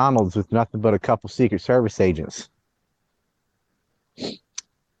to McDonald's with nothing but a couple Secret Service agents.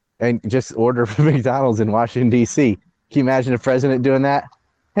 And just order from McDonald's in Washington, D.C. Can you imagine a president doing that?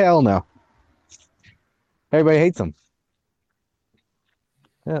 Hell no. Everybody hates him.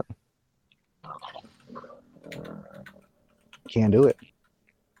 Yeah. Can't do it.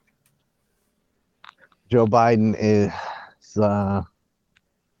 Joe Biden is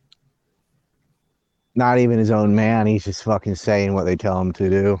not even his own man. He's just fucking saying what they tell him to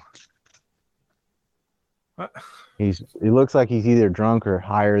do. What? He looks like he's either drunk or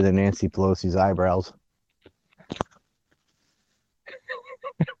higher than Nancy Pelosi's eyebrows.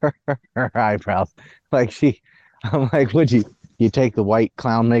 Her eyebrows. Like I'm like, would you take the white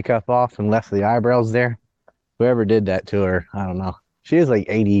clown makeup off and left the eyebrows there? Whoever did that to her, I don't know. She is like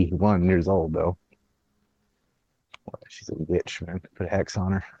 81 years old though. She's a witch, man. Put a hex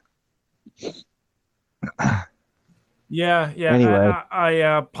on her. Yeah. Anyway. I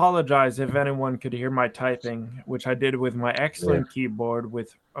apologize if anyone could hear my typing, which I did with my excellent keyboard.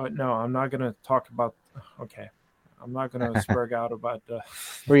 With no, I'm not gonna talk about. Okay, I'm not gonna spurg out about.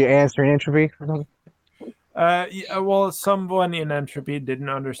 Were you answering entropy or something? Yeah, well, someone in entropy didn't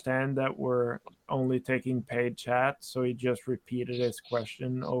understand that we're only taking paid chat, so he just repeated his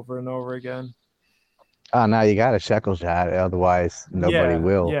question over and over again. Oh, now you got a shekel chat. Otherwise, nobody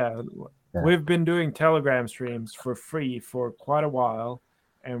will. Yeah. We've been doing Telegram streams for free for quite a while,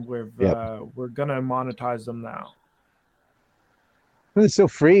 and we're gonna monetize them now. It's so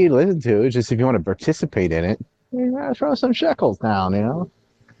free to listen to. It's just if you want to participate in it, you gotta throw some shekels down, you know?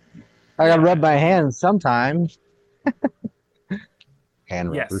 I gotta rub my hands sometimes.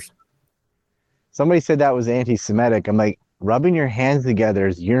 Hand rubbers. Yes. Somebody said that was anti-Semitic. I'm like, rubbing your hands together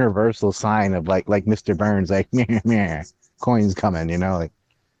is universal sign of like Mr. Burns, like meh, coins coming, you know, like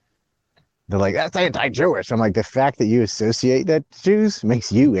they're like, that's anti-Jewish. I'm like, the fact that you associate that to Jews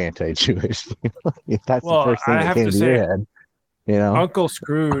makes you anti-Jewish. If that's the first thing that came to your head, you know. Uncle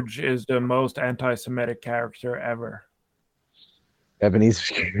Scrooge is the most anti-Semitic character ever. Ebenezer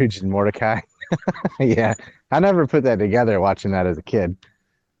Scrooge and Mordecai. Yeah, I never put that together watching that as a kid.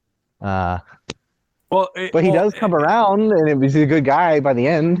 But he does come around, and it was a good guy by the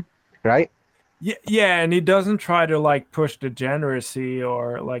end, right? Yeah, and he doesn't try to like push degeneracy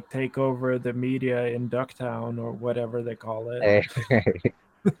or like take over the media in Ducktown or whatever they call it.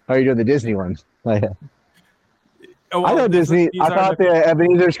 Oh, you're doing the Disney one. I know Disney. I thought the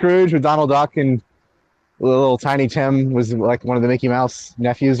Ebenezer Scrooge with Donald Duck and little Tiny Tim was like one of the Mickey Mouse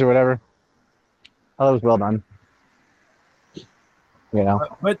nephews or whatever. Oh, that was well done. You know,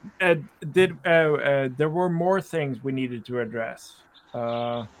 but there were more things we needed to address.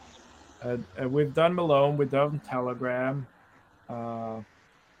 We've done Malone, we've done Telegram.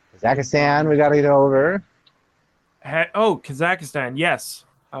 Kazakhstan, we got to get over. Kazakhstan, yes.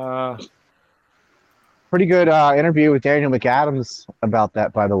 Pretty good interview with Daniel McAdams about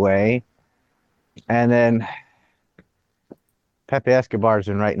that, by the way. And then Pepe Escobar's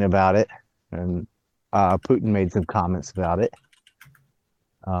been writing about it, and Putin made some comments about it.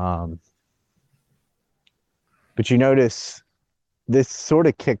 But you notice this sort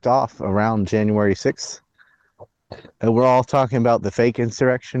of kicked off around January 6th. And we're all talking about the fake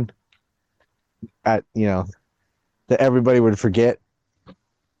insurrection that everybody would forget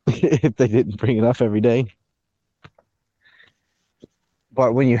if they didn't bring it up every day.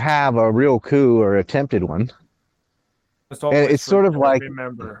 But when you have a real coup or attempted one, it's sort of like,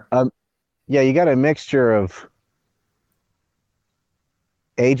 you got a mixture of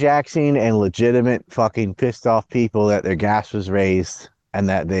Ajaxing and legitimate fucking pissed off people that their gas was raised and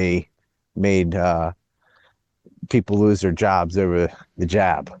that they made people lose their jobs over the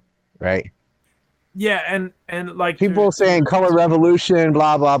jab, right? Yeah, and like people saying color revolution,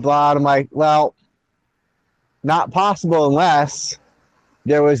 blah blah blah. And I'm like, well, not possible unless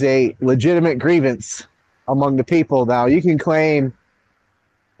there was a legitimate grievance among the people. Now you can claim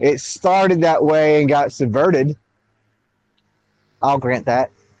it started that way and got subverted. I'll grant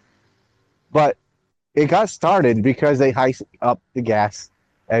that. But it got started because they hiked up the gas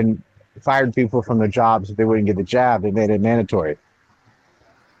and fired people from their jobs if they wouldn't get the jab. They made it mandatory.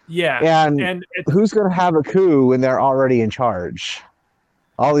 Yeah. And who's going to have a coup when they're already in charge?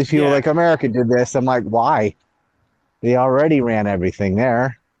 All these people like America did this. I'm like, why? They already ran everything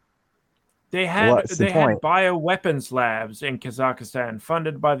there. They had bioweapons labs in Kazakhstan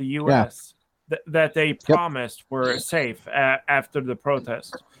funded by the U.S. That they promised were safe after the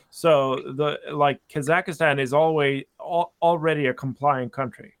protest. So Kazakhstan is already a compliant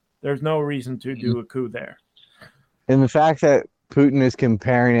country. There's no reason to do a coup there. And the fact that Putin is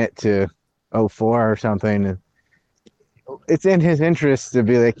comparing it to 2004 or something, it's in his interest to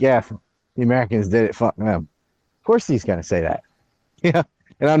be like, yeah, the Americans did it, fuck them. Of course he's going to say that. Yeah.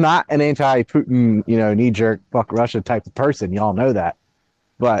 And I'm not an anti-Putin, knee-jerk, fuck Russia type of person. Y'all know that.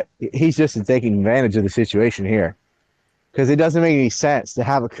 But he's just taking advantage of the situation here. Because it doesn't make any sense to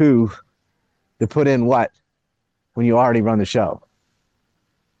have a coup to put in what when you already run the show.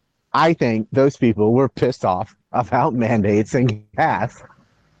 I think those people were pissed off about mandates and gas.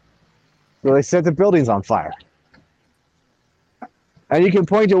 So they set the buildings on fire. And you can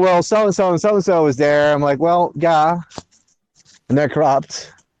point to, well, so-and-so and so-and-so was there. I'm like, well, yeah. And they're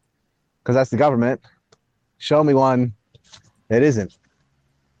corrupt. Because that's the government. Show me one that isn't.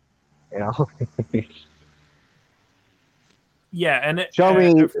 Yeah, and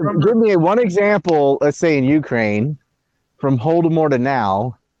give me one example, let's say in Ukraine, from Holodomor to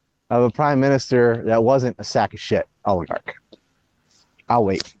now, of a prime minister that wasn't a sack of shit oligarch. I'll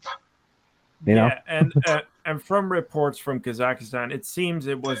wait. You know? And from reports from Kazakhstan, it seems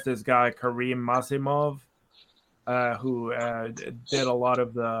it was this guy Karim Masimov, who did a lot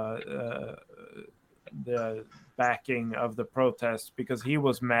of the backing of the protests because he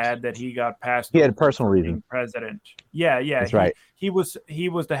was mad that he got passed. He had a personal reason. President. Yeah, that's right. He was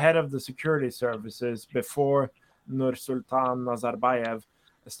the head of the security services before Nursultan Nazarbayev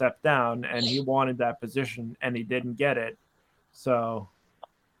stepped down, and he wanted that position, and he didn't get it. So,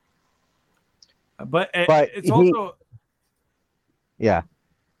 but it's also, yeah,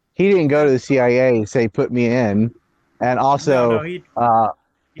 he didn't go to the CIA and say put me in, and also he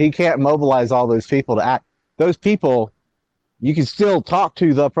can't mobilize all those people to act. Those people, you can still talk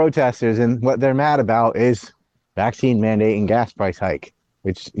to the protesters, and what they're mad about is vaccine mandate and gas price hike,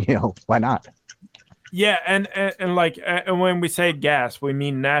 which, why not? Yeah, and when we say gas, we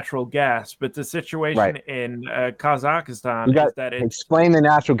mean natural gas, but the situation in Kazakhstan is that it's... Explain the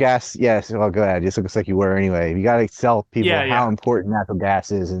natural gas. Yes, well, go ahead. It looks like you were anyway. You got to tell people how important natural gas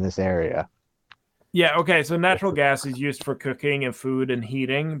is in this area. Yeah, okay. So natural gas is used for cooking and food and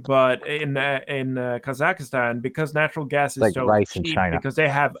heating, but in Kazakhstan, because natural gas is Like so rice in cheap, China. because they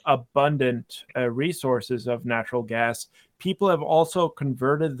have abundant resources of natural gas, people have also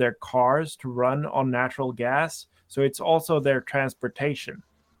converted their cars to run on natural gas. So it's also their transportation.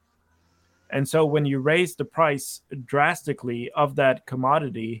 And so when you raise the price drastically of that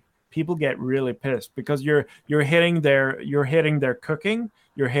commodity, people get really pissed because you're hitting their cooking,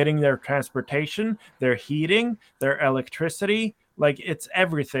 you're hitting their transportation, their heating, their electricity, like it's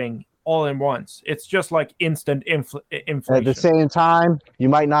everything all in once. It's just like instant At the inflation. same time, you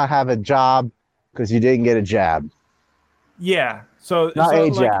might not have a job because you didn't get a jab. Yeah. So Not so a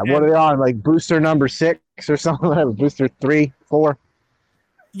like jab. What are and they on? Like booster number 6 or something? Whatever. Booster 3, 4.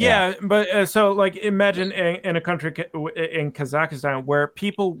 Yeah. Yeah, but so like imagine in a country in Kazakhstan where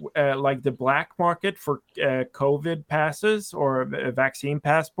people like the black market for COVID passes or vaccine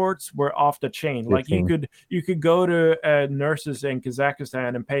passports were off the chain. Like you 15. could you could go to nurses in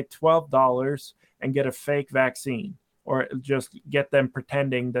Kazakhstan and pay $12 and get a fake vaccine or just get them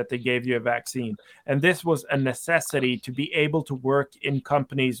pretending that they gave you a vaccine. And this was a necessity to be able to work in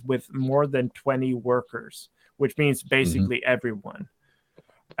companies with more than 20 workers, which means Hmm. basically everyone.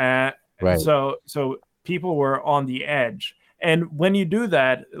 uh, Right. so people were on the edge, and when you do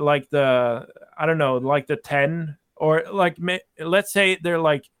that, like the I don't know, like the 10 or like let's say they're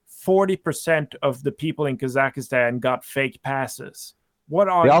like 40% of the people in Kazakhstan got fake passes. What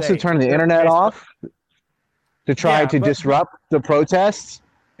They are also they? turned the They're internet basically, off to try yeah, to but disrupt the protests.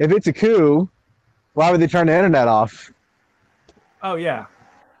 If it's a coup, why would they turn the internet off? oh yeah,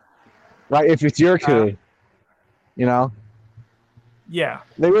 Right? If it's your uh, coup, you know, yeah.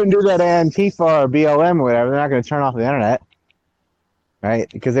 they wouldn't do that to Antifa or BLM or whatever. They're not going to turn off the internet, right?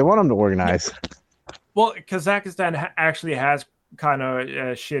 Because they want them to organize. Well, Kazakhstan actually has kind of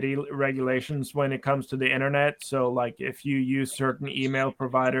shitty regulations when it comes to the internet. So, like, if you use certain email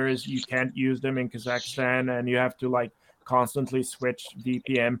providers, you can't use them in Kazakhstan, and you have to like constantly switch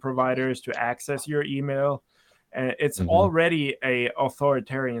VPN providers to access your email. And it's Hmm. already a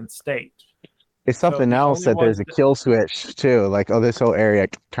authoritarian state. It's So something the else only that there's ones a that, kill switch too. Like, oh, this whole area,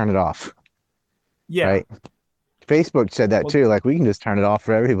 turn it off, yeah, right? Facebook said that well, too. Like, we can just turn it off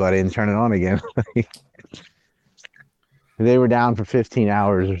for everybody and turn it on again. They were down for 15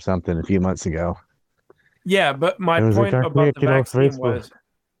 hours or something a few months ago. yeah. But my It was like, point I about can't the get off vaccine Facebook. was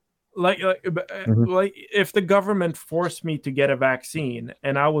Hmm. like if the government forced me to get a vaccine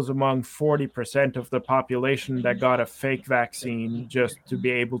and I was among 40% of the population that got a fake vaccine just to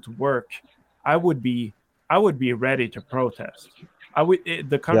be able to work, i would be I would be ready to protest. The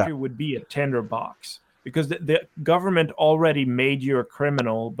Yeah. country would be a tinderbox because the government already made you a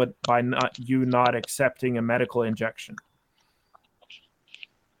criminal but by not accepting a medical injection.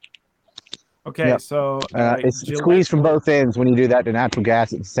 Okay, Yep. so It's Gillette squeezed from will. both ends when you do that to natural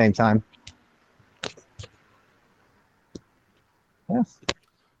gas at the same time. Yeah.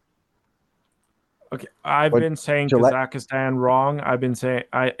 Okay, I've What been saying Gillette? Kazakhstan wrong. I've been saying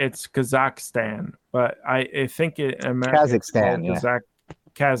it's Kazakhstan, but I think in America it's called Kazakhstan. Yeah.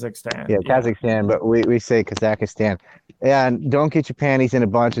 Kazakhstan. Yeah, Yeah, Kazakhstan, but we say Kazakhstan. And don't get your panties in a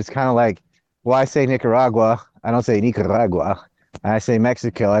bunch. It's kind of like, well, I say Nicaragua. I don't say Nicaragua. I say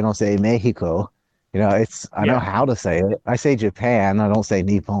Mexico. I don't say Mexico. I know yeah, how to say it. I say Japan. I don't say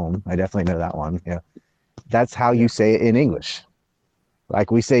Nippon. I definitely know that one. Yeah. That's how you yeah, say it in English. Like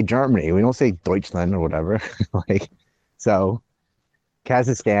we say Germany. We don't say Deutschland or whatever. Like, so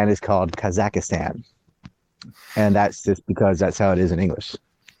Kazakhstan is called Kazakhstan. And that's just because that's how it is in English.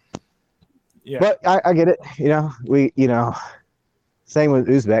 yeah. But I get it. Same with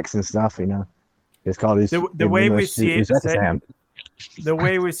Uzbeks and stuff. It's called The in way we English see it Uzbekistan. the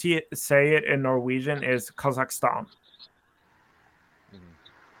way we see it say it in Norwegian is Kazakhstan.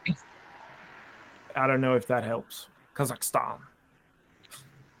 I don't know if that helps. Kazakhstan.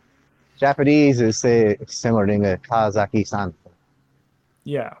 Japanese is say similar to English. Kazakhstan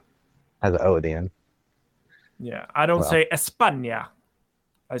Yeah, has an O at the end. yeah. I don't Well, say España.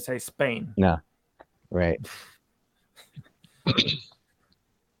 I say Spain. no, right.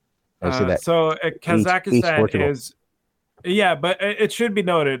 I say that So each Kazakhstan Portugal. is. Yeah, but it should be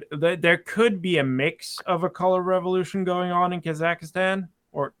noted that there could be a mix of a color revolution going on in Kazakhstan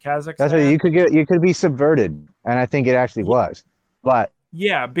or That's what you Kazakhstan. could get. You could be subverted, and I think it actually Y- was. But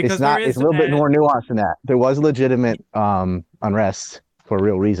Yeah, it's because there not. It's is a little bit more nuanced than that. There was legitimate unrest for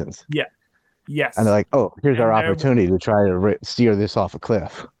real reasons, yeah, and they're yes, like, "Oh, here's our and there opportunity to try to steer this off a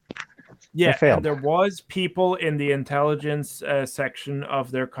cliff." It yeah, and failed. there was people in the intelligence section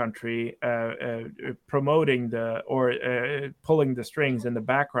of their country promoting the or pulling the strings in the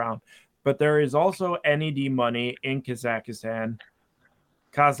background. But there is also NED money in Kazakhstan,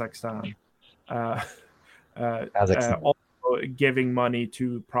 uh, Kazakhstan. also giving money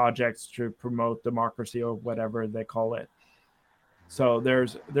to projects to promote democracy or whatever they call it. So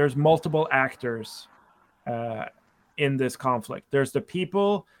there's multiple actors in this conflict. There's the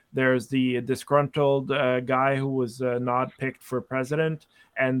people, there's the disgruntled guy who was not picked for president,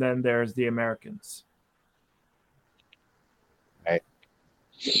 and then there's the Americans. Right.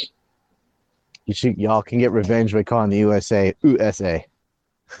 Y'all can get revenge by calling the USA USA.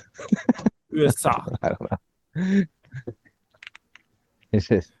 USA. I don't know. It's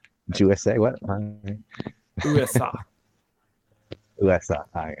just USA. What? USA. USA.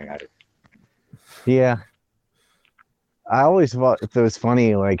 I got it. Yeah. I always thought it was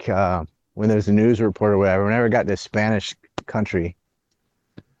funny, like when there's a news report or whatever, whenever I got to Spanish country,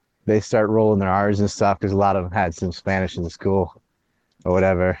 they start rolling their R's and stuff because a lot of them had some Spanish in school or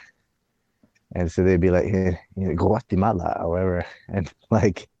whatever. And so they'd be like, hey, Guatemala or whatever. And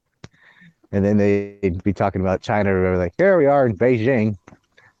like, and then they'd be talking about China or whatever, like, here we are in Beijing.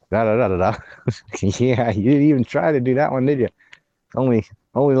 Da da da da da. Yeah, you didn't even try to do that one, did you? Only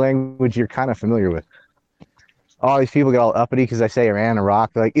language you're kind of familiar with. All these people get all uppity because I say Iran,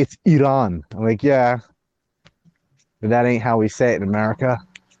 Iraq. They're like, it's Iran. I'm like, yeah, but that ain't how we say it in America.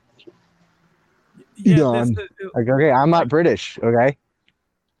 Yeah, Iran. Like, okay, I'm not British, okay,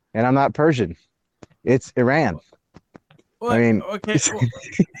 and I'm not Persian. It's Iran. Well, I mean, okay. Well,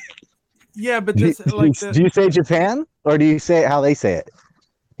 yeah, but this do you say Japan or do you say it how they say it?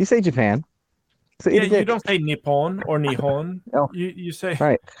 You say Japan. So yeah, you don't say Nippon or Nihon. No. You say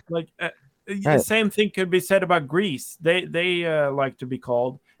right. Like Right. the same thing could be said about Greece. They like to be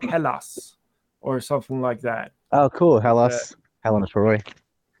called Hellas or something like that. Oh, cool. Hellas. Helena Troy.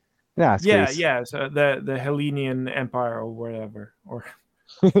 Yeah. Greece. Yeah. So the Hellenian Empire or whatever. Or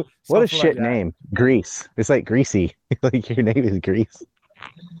what a shit name. Greece. It's like greasy. Like your name is Greece.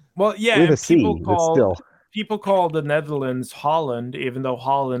 Well, yeah. With a C, people call the Netherlands Holland, even though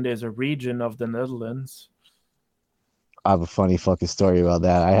Holland is a region of the Netherlands. I have a funny fucking story about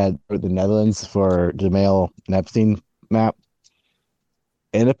that. I had the Netherlands for Jamel Epstein map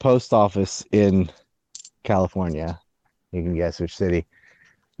in a post office in California. You can guess which city.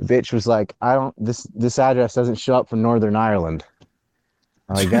 The bitch was like, this address doesn't show up for Northern Ireland.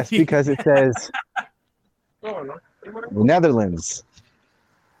 I'm like, that's because it says Netherlands,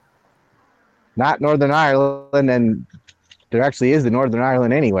 not Northern Ireland, and there actually is the Northern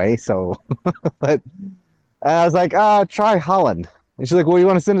Ireland anyway, so but I was like, try Holland. And she's like, well, you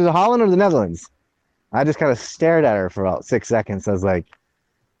want to send it to Holland or the Netherlands? I just kind of stared at her for about 6 seconds. I was like,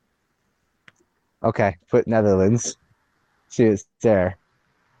 okay, put Netherlands. She was there.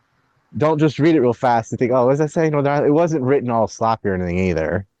 Don't just read it real fast and think, oh, what does that say? Northern Ireland? It wasn't written all sloppy or anything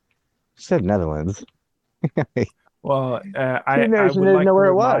either. She said Netherlands. Well, I would like to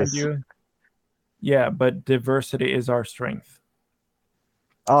remind you. Yeah, but diversity is our strength.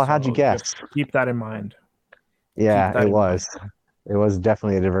 Oh, how'd you guess? Keep that in mind. Yeah, it was. It was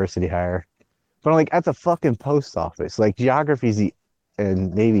definitely a diversity hire. But like at the fucking post office, like geography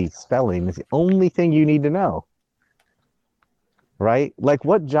and maybe spelling is the only thing you need to know. Right? Like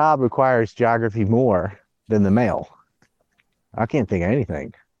what job requires geography more than the mail? I can't think of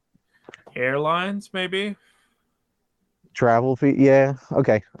anything. Airlines, maybe? Travel fee? Yeah.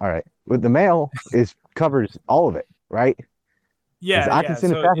 Okay. All right. But the mail covers all of it, right? Yeah. I can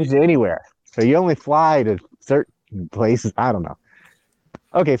send a package to anywhere. So you only fly to certain places. I don't know.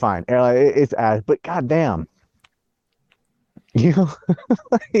 Okay, fine. It's but goddamn, you know,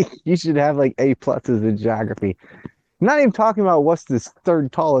 you should have like A pluses in geography. I'm not even talking about what's this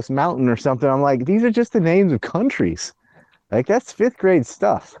third tallest mountain or something. I'm like, these are just the names of countries. Like that's 5th grade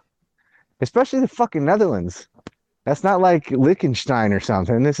stuff, especially the fucking Netherlands. That's not like Liechtenstein or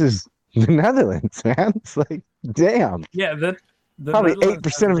something. This is the Netherlands, man. It's like, damn. Yeah, probably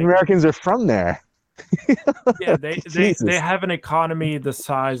 8% of Americans are from there. Yeah, they have an economy the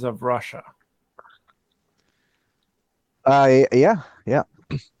size of Russia. Yeah.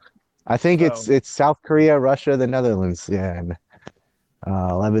 I think it's South Korea, Russia, the Netherlands. Yeah, and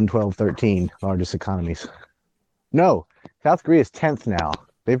 11, 12, 13 largest economies. No, South Korea is 10th now.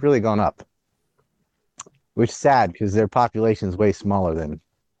 They've really gone up, which is sad because their population is way smaller than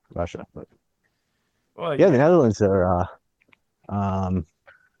Russia. But the Netherlands are.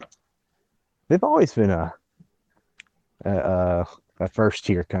 They've always been a first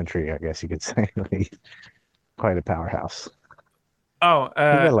tier country, I guess you could say. Like, quite a powerhouse. Oh,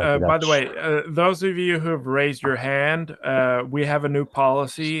 by the way, those of you who have raised your hand, we have a new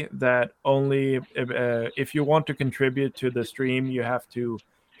policy that only if you want to contribute to the stream, you have to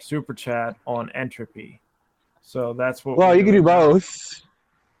super chat on entropy. So that's what. Well, we're you could do doing now. both.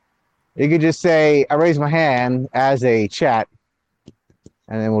 You could just say, I raise my hand as a chat,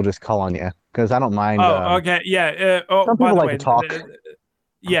 and then we'll just call on you. Because I don't mind. Oh, okay. Yeah. Some By people the like way, to talk.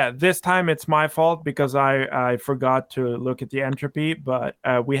 yeah, this time it's my fault because I forgot to look at the entropy, but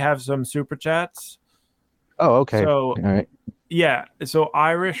we have some super chats. Oh, okay. So All right. yeah, so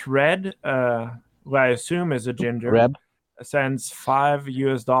Irish Red, who I assume is a ginger, Reb. sends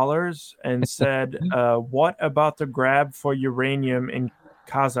 $5 and said, "What about the grab for uranium in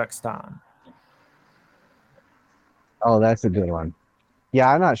Kazakhstan?" Oh, that's a good one. Yeah,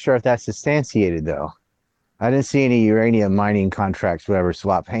 I'm not sure if that's substantiated though. I didn't see any uranium mining contracts, whatever,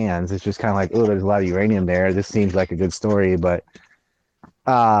 swap hands. It's just kind of like, oh, there's a lot of uranium there. This seems like a good story, but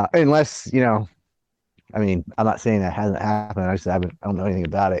unless, I mean, I'm not saying that hasn't happened. I don't know anything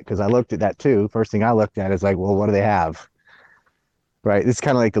about it because I looked at that too. First thing I looked at is like, well, what do they have? Right. It's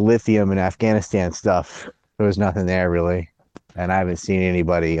kind of like the lithium in Afghanistan stuff. There was nothing there really. And I haven't seen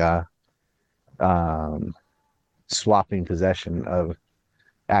anybody um, swapping possession of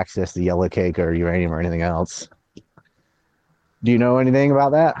access to yellow cake or uranium or anything else. Do you know anything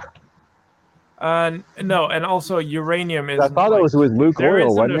about that? No, and also uranium I isn't thought it like was with there Lukoil,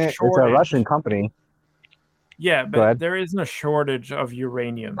 isn't wasn't a it? It's a Russian shortage. company. Yeah, Go but ahead. there isn't a shortage of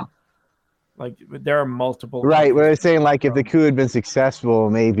uranium. Like there are multiple Right. countries. But it's saying like if the coup had been successful,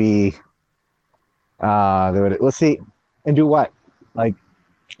 maybe they would. Let's see, and do what? Like,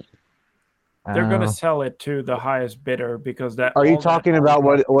 They're going to sell it to the highest bidder because that are you all that talking about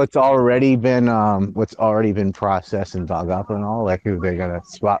what's already been processed and dug up and all? Like, who they're gonna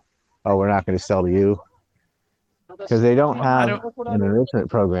swap? Oh, we're not going to sell to you because they don't I have don't an enrichment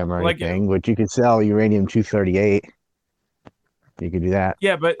program or like. anything. But you could sell uranium 238. You could do that.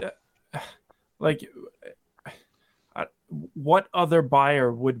 Yeah, but like, what other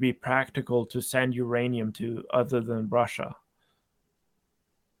buyer would be practical to send uranium to other than Russia?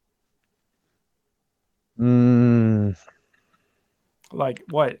 Mm, Like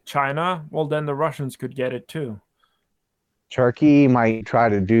what? China? Well, then the Russians could get it too. Turkey might try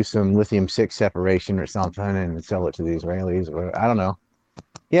to do some lithium-6 separation or something and sell it to the Israelis. Or I don't know.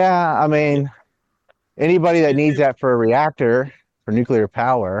 Yeah, I Yeah, mean, anybody that needs it- that for a reactor for nuclear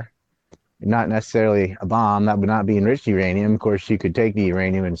power, not necessarily a bomb, that would not be enriched uranium. Of course, you could take the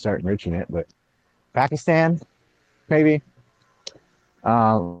uranium and start enriching it, but Pakistan, maybe.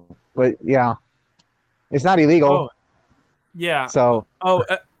 But yeah, it's not illegal, oh, yeah. so Oh,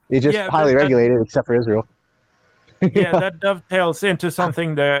 it's just yeah. highly regulated, except for Israel. Yeah, that dovetails into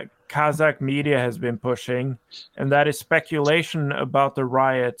something that Kazakh media has been pushing, and that is speculation about the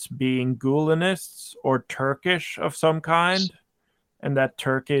riots being Gulenists or Turkish of some kind, and that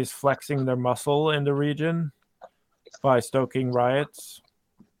Turkey is flexing their muscle in the region by stoking riots.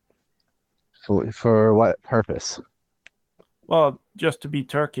 For what purpose? Well, just to be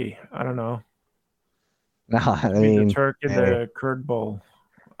Turkey. I don't know. No, I To be the mean, Turk in hey, the Kurd Bowl.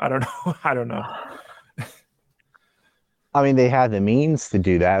 I don't know. I don't know. they have the means to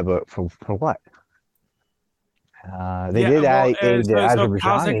do that, but for what? They Yeah, did well, aid the so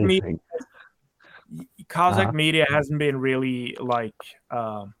Azerbaijanis. Kazakh Uh, media hasn't been really like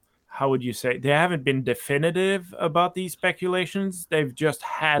how would you say, they haven't been definitive about these speculations. They've just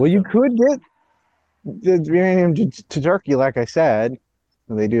had well, you them. could get the uranium to Turkey, like I said.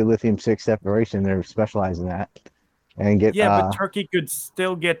 They do lithium-6 separation. They're specialized in that, and get Yeah, but Turkey could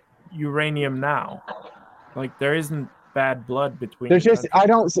still get uranium now. Like there isn't bad blood between there's the just countries. I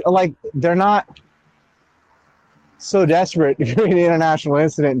don't like they're not so desperate during the international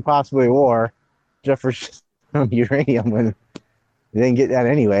incident and possibly war just for some uranium when they didn't get that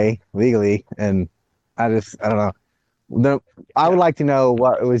anyway legally. And I don't know. I would Yeah. like to know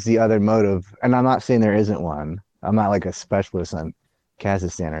what was the other motive, and I'm not saying there isn't one. I'm not like a specialist on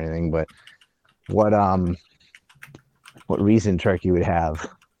Kazakhstan or anything, but what what reason Turkey would have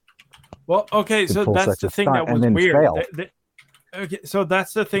Well, okay, to so pull that's such the a thing stunt that and was then weird. fail. Okay, so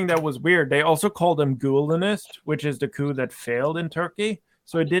that's the thing that was weird. They also called them Gulenist, which is the coup that failed in Turkey.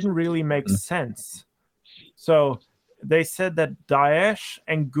 So it didn't really make sense. So they said that Daesh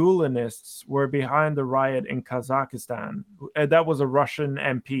and Gulenists were behind the riot in Kazakhstan. That was a Russian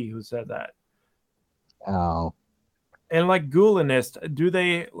MP who said that. Oh, And like Gulenist, do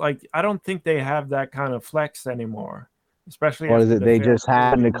they like? I don't think they have that kind of flex anymore, especially or is after it the they failed just coup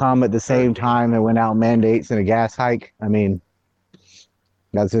happened to in come at the same Turkey. time that went out mandates and a gas hike? I mean,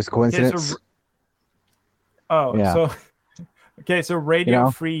 that's just Okay, coincidence. Yeah, so okay, so you Radio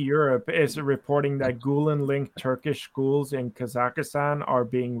know. Free Europe is reporting that Gulen-linked Turkish schools in Kazakhstan are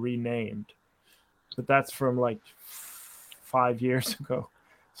being renamed, but that's from like 5 years ago.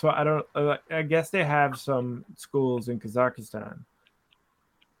 So I don't. I guess they have some schools in Kazakhstan.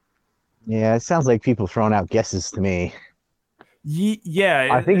 Yeah, it sounds like people throwing out guesses to me. Yeah,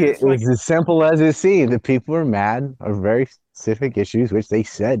 I think it it's like is as simple as it seems. The people are mad over very specific issues, which they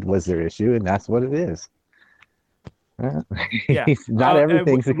said was their issue, and that's what it is. Uh, yeah. Not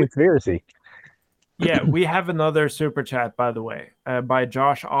everything's a conspiracy. Yeah, we have another super chat, by the way, by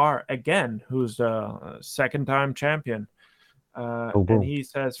Josh R. again, who's a second-time champion, Oh, and boom. he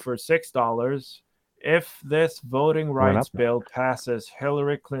says for $6, if this voting Went rights up. bill passes,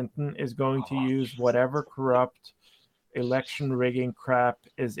 Hillary Clinton is going to use whatever corrupt election rigging crap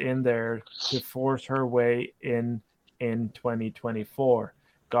is in there to force her way in 2024.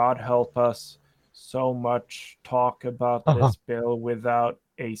 God help us. So much talk about this bill without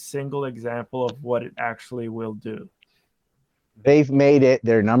a single example of what it actually will do. They've made it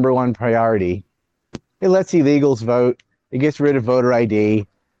their number one priority. It lets illegals vote. It gets rid of voter ID,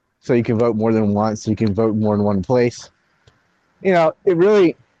 so you can vote more than once. So you can vote more than one place. You know, it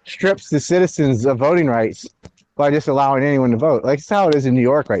really strips the citizens of voting rights by just allowing anyone to vote. Like it's how it is in New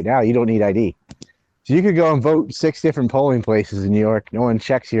York right now. You don't need ID. So you could go and vote 6 different polling places in New York. No one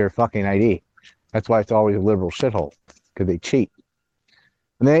checks your fucking ID. That's why it's always a liberal shithole, because they cheat.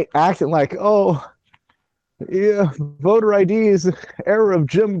 And they acting like, oh, yeah, voter ID is the era of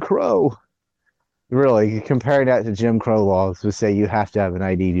Jim Crow. Really, comparing that to Jim Crow laws would say you have to have an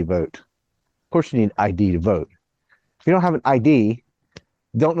ID to vote. Of course, you need ID to vote. If you don't have an ID,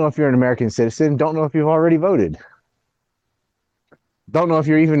 don't know if you're an American citizen, don't know if you've already voted. Don't know if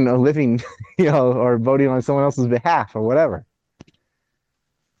you're even a living, or voting on someone else's behalf or whatever.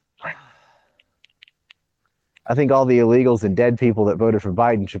 I think all the illegals and dead people that voted for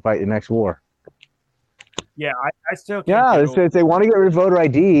Biden should fight the next war. Yeah, I still can't. Yeah, they want to get rid of voter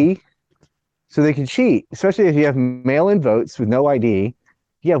ID so they can cheat, especially if you have mail-in votes with no ID.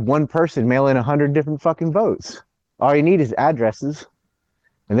 You have one person mail in 100 different fucking votes. All you need is addresses,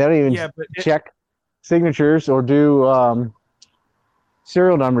 and they don't even check signatures or do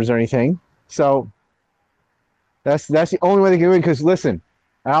serial numbers or anything. So that's the only way they can do it. Because listen,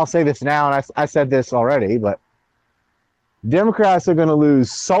 and I'll say this now, and I said this already, but Democrats are going to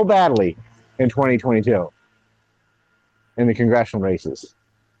lose so badly in 2022 in the congressional races.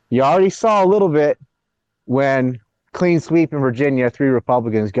 You already saw a little bit when clean sweep in Virginia, 3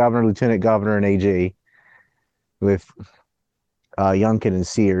 Republicans, governor, lieutenant governor, and AG, with Youngkin and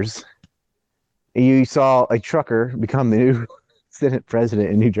Sears. You saw a trucker become the new Senate president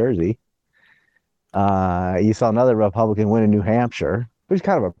in New Jersey. You saw another Republican win in New Hampshire, which is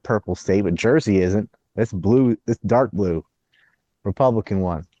kind of a purple state, but Jersey isn't. That's blue. It's dark blue. Republican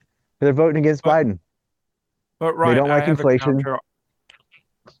won. They're voting against Biden. But right, they don't like inflation.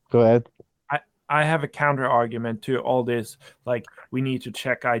 Go ahead. I have a counter argument to all this. Like, we need to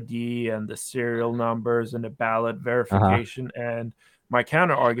check ID and the serial numbers and the ballot verification. And my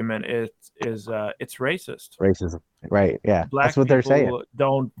counter argument is it's racist. Racism, right? Yeah, Black that's what they're saying.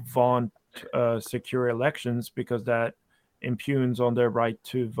 Don't want secure elections because that impugns on their right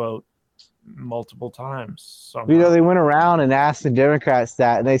to vote multiple times. Somehow. They went around and asked the Democrats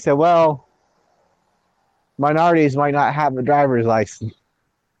that, and they said, well, minorities might not have a driver's license.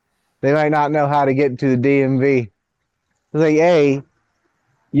 They might not know how to get to the DMV. It's like, A,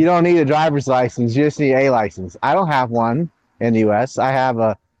 you don't need a driver's license. You just need a license. I don't have one in the U.S.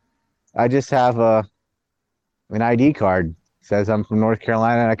 I just have an ID card. It says I'm from North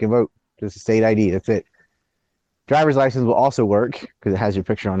Carolina and I can vote. Just a state ID. That's it. Driver's license will also work because it has your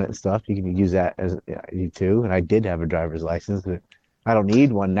picture on it and stuff. You can use that as ID too. And I did have a driver's license, but I don't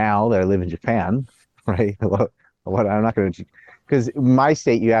need one now that I live in Japan, right? What I'm not going to, because in my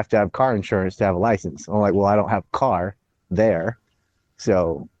state you have to have car insurance to have a license. I'm like, well, I don't have a car there,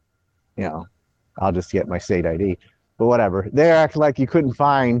 so I'll just get my state ID. But whatever. They act like you couldn't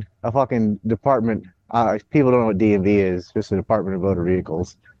find a fucking department. People don't know what DMV is. Just the Department of Motor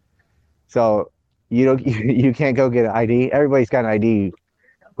Vehicles. So you can't go get an ID. Everybody's got an ID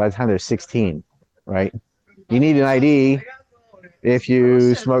by the time they're 16, right? You need an ID if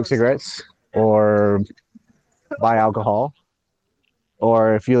you smoke cigarettes or buy alcohol,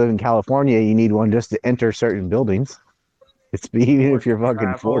 or if you live in California, you need one just to enter certain buildings. It's even if you're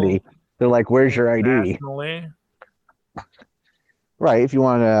fucking 40, they're like, "Where's your ID?" Nationally. Right. If you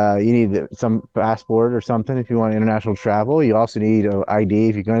want you need some passport or something. If you want international travel, you also need an ID.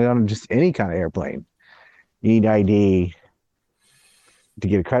 If you're going on just any kind of airplane, you need ID to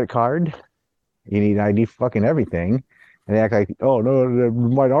get a credit card. You need ID for fucking everything. And they act like, oh, no, the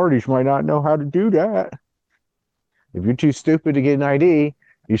minorities might not know how to do that. If you're too stupid to get an ID,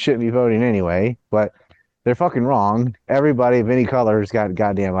 you shouldn't be voting anyway. But They're fucking wrong. Everybody of any color has got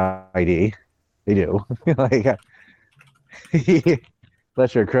goddamn ID. They do. Like,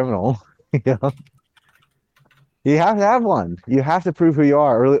 unless you're a criminal, you know? You have to have one. You have to prove who you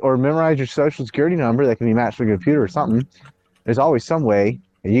are, or memorize your social security number that can be matched to a computer or something. There's always some way,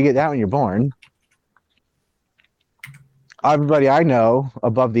 and you get that when you're born. Everybody I know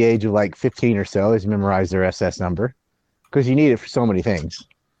above the age of like 15 or so has memorized their SS number because you need it for so many things.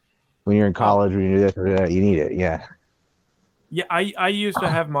 When you're in college, when you do this or that, you need it. Yeah. Yeah, I used to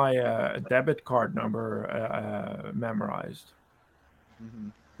have my debit card number memorized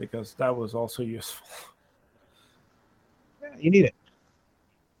because that was also useful. Yeah, you need it.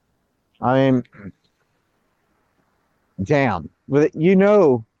 I mean, damn. But you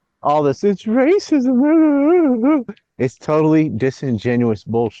know, all this, it's racism. It's totally disingenuous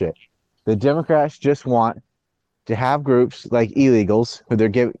bullshit. The Democrats just want to have groups like illegals who they're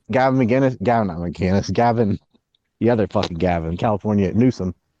Gavin McGinnis, Gavin, not McGinnis, Gavin, the other fucking Gavin, California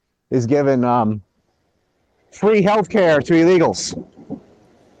Newsom, is giving free health care to illegals.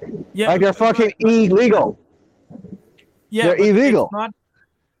 Yeah, Like they're fucking illegal. Yeah, they're illegal.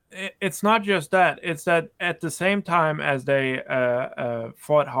 It's not just that. It's that at the same time as they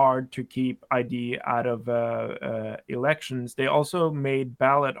fought hard to keep ID out of elections, they also made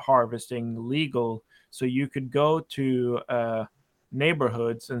ballot harvesting legal. So you could go to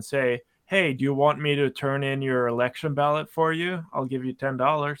neighborhoods and say, "Hey, do you want me to turn in your election ballot for you? I'll give you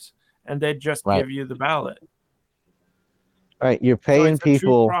 $10," and they just give you the ballot. Right, you're paying it's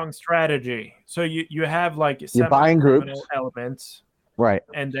people. A two-pronged strategy. So you have like you're buying groups elements. Right.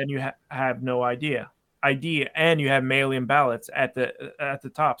 And then you have no ID, and you have mail-in ballots at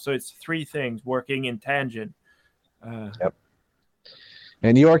the top. So it's three things working in tangent. Yep.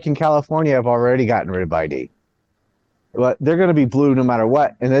 And New York and California have already gotten rid of ID. But they're going to be blue no matter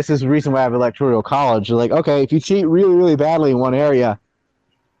what. And this is the reason why I have electoral college. They're like, okay, if you cheat really, really badly in one area,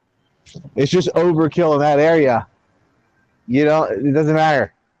 it's just overkill in that area. You know, it doesn't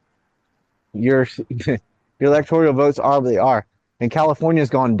matter. Your electoral votes are what they are. And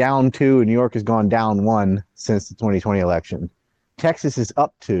California's gone down 2, and New York has gone down 1 since the 2020 election. Texas is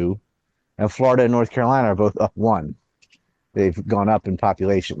up 2, and Florida and North Carolina are both up 1. They've gone up in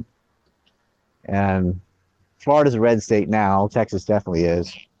population. And Florida's a red state now. Texas definitely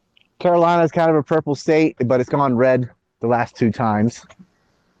is. Carolina's kind of a purple state, but it's gone red the last 2 times.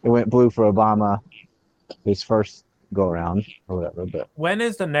 It went blue for Obama his first go around or whatever. But when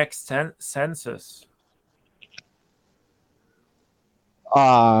is the next census?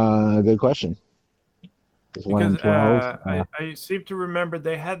 Good question. Because I seem to remember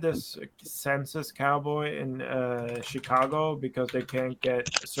they had this census cowboy in Chicago because they can't get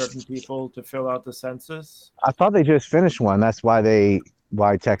certain people to fill out the census. I thought they just finished one. That's why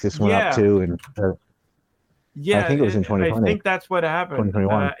Texas went up 2. And yeah, I think it was in 2020. I think that's what happened.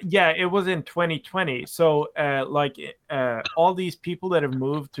 2021. Yeah, it was in 2020. So all these people that have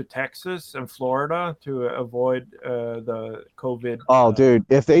moved to Texas and Florida to avoid the COVID. Oh, dude,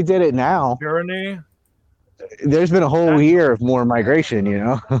 if they did it now, journey. There's been a whole year of more migration, you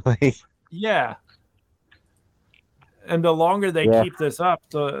know? Yeah. And the longer they keep this up,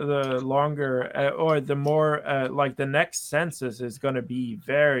 the longer or the more like the next census is going to be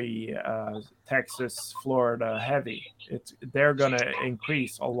very Texas, Florida heavy. They're going to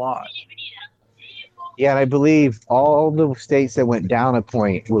increase a lot. Yeah, and I believe all the states that went down a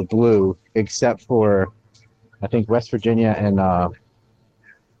point were blue, except for I think West Virginia and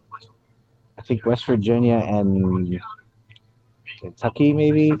Kentucky,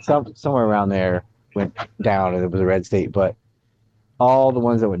 maybe somewhere around there went down, and it was a red state. But all the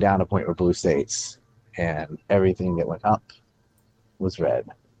ones that went down a point were blue states, and everything that went up was red.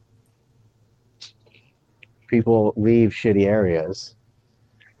 People leave shitty areas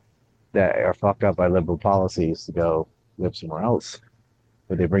that are fucked up by liberal policies to go live somewhere else,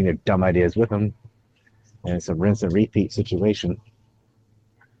 but they bring their dumb ideas with them, and it's a rinse and repeat situation.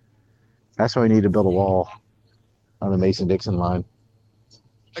 That's why we need to build a wall on the Mason-Dixon line.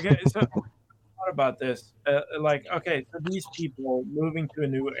 Okay, so what about this? So these people moving to a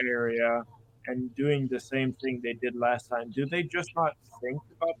new area and doing the same thing they did last time, do they just not think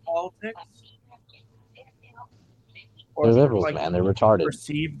about politics? Or they're liberals, man. They're retarded.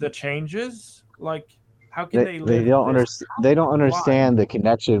 Perceive the changes? Like, how can they live? They don't understand the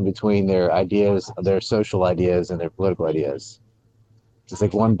connection between their ideas, their social ideas, and their political ideas. It's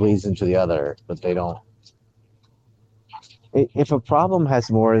like one bleeds into the other, but they don't. If a problem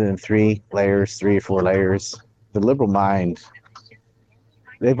has more than 3 or 4 layers, the liberal mind,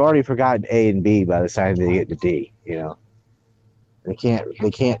 they've already forgotten A and B by the time they get to D. You know, they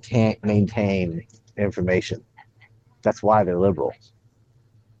can't maintain information. That's why they're liberal.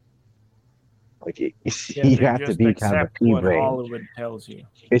 Like Yeah, you they have to just be kind of a accept pea what brain. Hollywood tells you.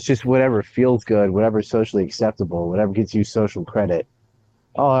 It's just whatever feels good, whatever's socially acceptable, whatever gets you social credit.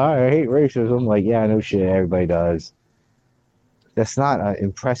 Oh, I hate racism. Like, yeah, no shit, everybody does. That's not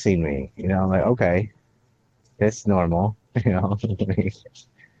impressing me. I'm like, okay, it's normal.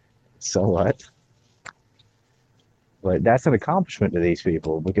 So what? But that's an accomplishment to these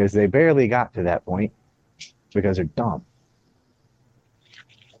people because they barely got to that point because they're dumb.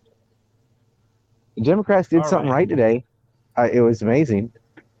 The Democrats did All something right. right today. It was amazing.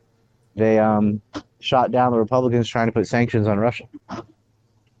 They shot down the Republicans trying to put sanctions on Russia.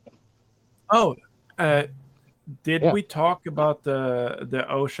 Oh, uh, did Yeah. we talk about the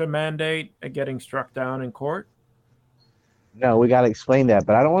OSHA mandate getting struck down in court? No, we got to explain that.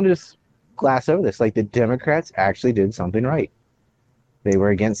 But I don't want to just glass over this. Like the Democrats actually did something right. They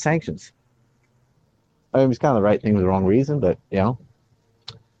were against sanctions. I mean, it's kind of the right thing for the wrong reason, but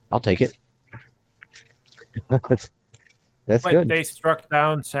I'll take it. That's But good. they struck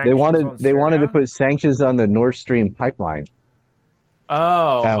down They sanctions wanted on they wanted to Syria? put sanctions on the Nord Stream pipeline. And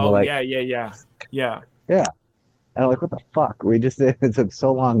we're Oh, like, yeah, yeah, yeah, yeah. yeah. And I'm like, what the fuck? We just it took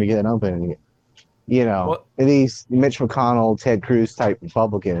so long to get it open. Well, And these Mitch McConnell, Ted Cruz type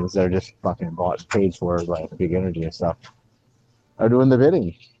Republicans that are just fucking bought paid for by big energy and stuff are doing the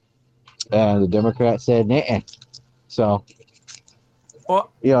bidding. And the Democrats said, nah. So,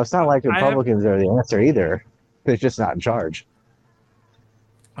 well, it's not like the I have Republicans are the answer either. They're just not in charge.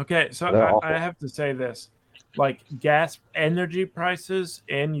 okay. So They're I awful. have to say this: like gas energy prices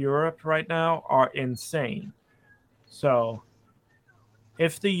in Europe right now are insane. So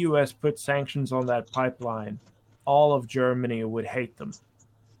if the U.S. put sanctions on that pipeline, all of Germany would hate them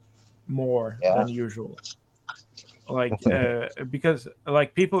more Yeah. than usual. Like because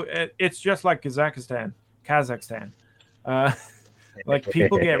like people, it's just like Kazakhstan. Uh, like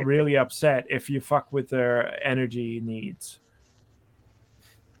people get really upset if you fuck with their energy needs.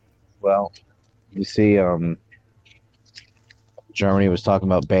 Well, you see, Germany was talking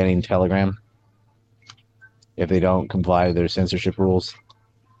about banning Telegram if they don't comply with their censorship rules.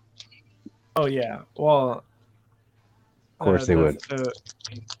 Oh yeah, well, Of course they would.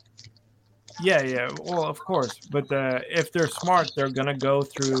 yeah, yeah. Well, of course, but if they're smart, they're gonna go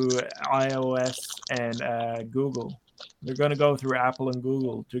through iOS and Google. They're gonna go through Apple and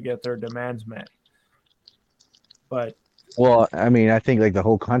Google to get their demands met. But Well, I mean, I think like the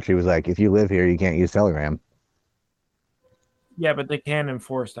whole country was like, if you live here, you can't use Telegram. yeah, but they can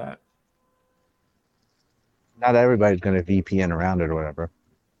enforce that. Not everybody's going to VPN around it or whatever.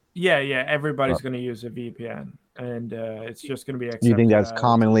 Yeah, yeah. Everybody's But gonna use a VPN, and it's just gonna be do you think accepted that's as.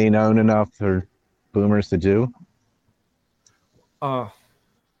 commonly known enough for boomers to do? Uh,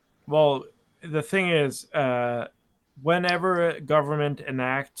 well, the thing is, whenever a government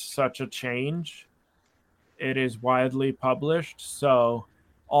enacts such a change, it is widely published. So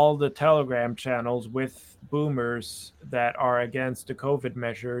all the Telegram channels with boomers that are against the COVID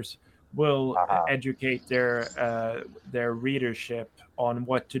measures will Uh-huh. educate their readership on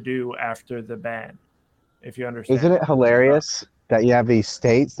what to do after the ban. If you Isn't understand. it hilarious that you have these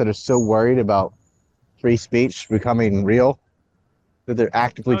states that are so worried about free speech becoming real that they're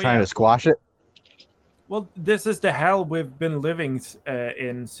actively Oh trying yeah. to squash it? Well, this is the hell we've been living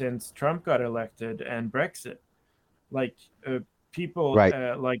in since Trump got elected and Brexit. Like people,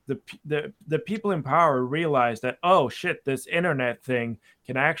 Right. like the people in power realize that, oh shit, this internet thing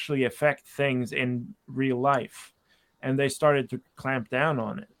can actually affect things in real life, and they started to clamp down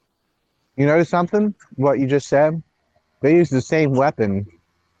on it. You notice something? What you just said? They used the same weapon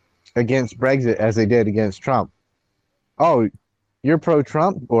against Brexit as they did against Trump. Oh, you're pro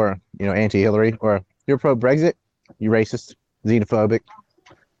Trump or anti Hillary or you're pro Brexit, you racist, xenophobic,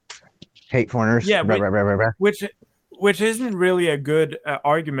 hate foreigners. Yeah, Blah, blah, blah, blah, blah. which which isn't really a good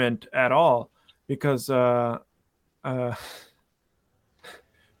argument at all, because uh,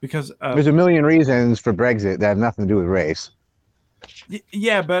 because There's a million reasons for Brexit that have nothing to do with race.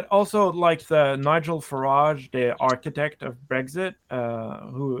 yeah, but also like the Nigel Farage, the architect of Brexit,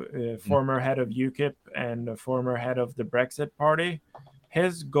 who former head of UKIP and a former head of the Brexit Party,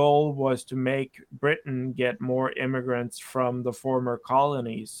 his goal was to make Britain get more immigrants from the former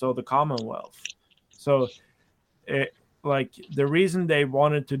colonies, so the Commonwealth. So, it, like the reason they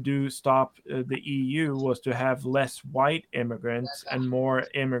wanted to stop the EU was to have less white immigrants and more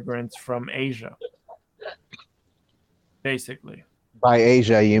immigrants from Asia, basically. By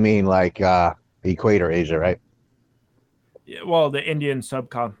Asia, you mean like Equator Asia, right? Well, the Indian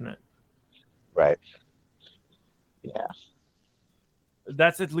subcontinent. Right. Yeah.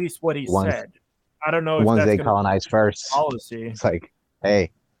 That's at least what he One. said. I don't know The if ones that's they going to be colonized first. policy. It's like,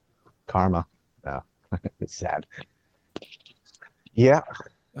 hey, karma. No, it's sad. Yeah.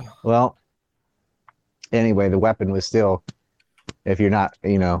 Well, anyway, the weapon was still, if you're not,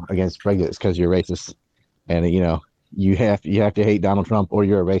 against prejudice because you're racist, and you have to hate Donald Trump or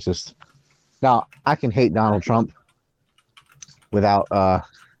you're a racist. Now, I can hate Donald Trump without I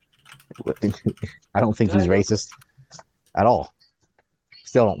don't think he's racist at all.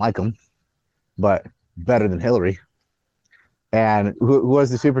 Still don't like him, but better than Hillary. And who was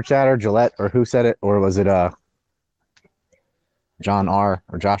the super chatter? Gillette, or who said it? Or was it John R.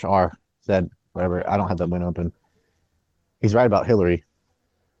 or Josh R. said whatever? I don't have that window open. He's right about Hillary.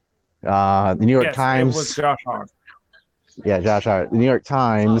 The New York Times. It was Josh R. Yeah, Josh R. The New York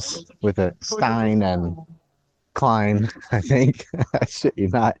Times with a Stein and Klein, I think. I shit you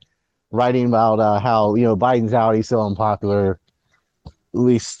not. Writing about how Biden's out, he's so unpopular,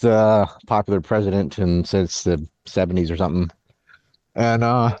 least popular president since the 70s or something. And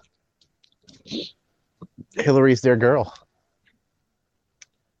Hillary's their girl.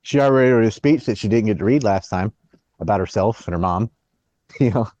 She already wrote a speech that she didn't get to read last time about herself and her mom.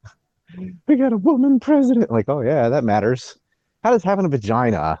 We got a woman president. Like, oh yeah, that matters. How does having a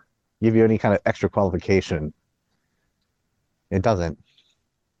vagina give you any kind of extra qualification? It doesn't.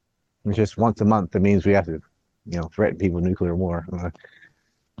 It's just once a month. That means we have to, threaten people with nuclear war.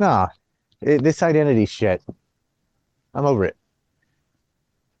 This identity shit. I'm over it.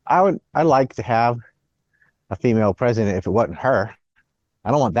 I'd like to have a female president if it wasn't her.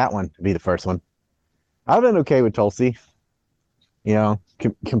 I don't want that one to be the first one. I've been okay with Tulsi,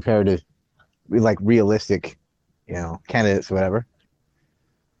 compared to like realistic, candidates or whatever.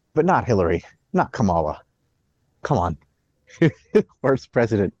 But not Hillary, not Kamala. Come on. Worst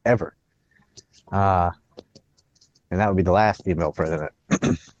president ever. And that would be the last female president.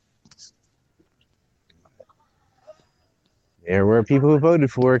 There were people who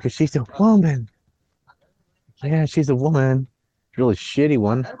voted for her because she's a woman. Yeah, she's a woman. Really shitty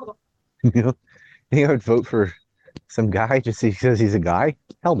one. You think I would vote for some guy just because he's a guy?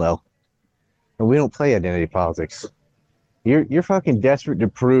 Hell no. And we don't play identity politics. You're fucking desperate to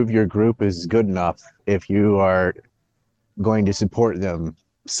prove your group is good enough if you are going to support them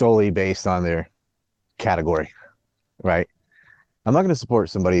solely based on their category, right? I'm not going to support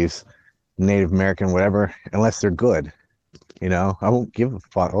somebody who's Native American, whatever, unless they're good. I won't give a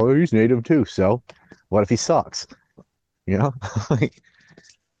fuck. Oh, he's Native too. So what if he sucks? Like,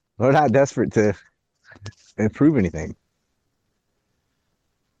 we're not desperate to improve anything.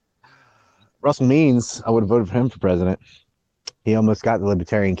 Russell Means, I would have voted for him for president. He almost got the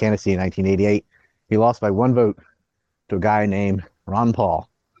Libertarian candidacy in 1988. He lost by one vote to a guy named Ron Paul,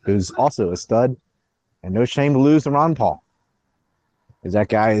 who's also a stud, and no shame to lose to Ron Paul. Because that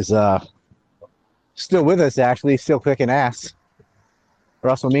guy is still with us, actually, still kicking ass.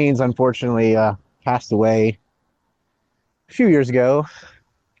 Russell Means, unfortunately, passed away a few years ago.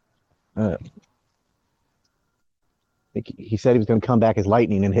 I think he said he was going to come back as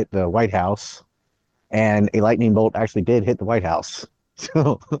lightning and hit the White House, and a lightning bolt actually did hit the White House.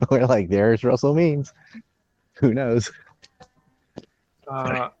 So we're like, there's Russell Means. Who knows?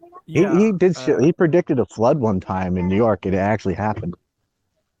 He did. He predicted a flood one time in New York, and it actually happened.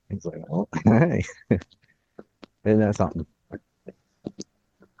 He's like, oh, hey, isn't that something?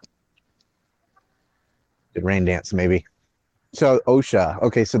 Good rain dance, maybe. So Osha.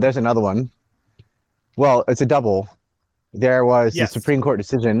 Okay, so there's another one. Well, it's a double. There was the Supreme Court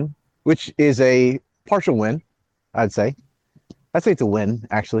decision, which is a partial win, I'd say. I'd say it's a win,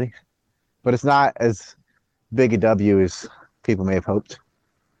 actually. But it's not as big a W as people may have hoped.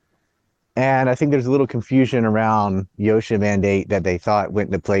 And I think there's a little confusion around the Osha mandate that they thought went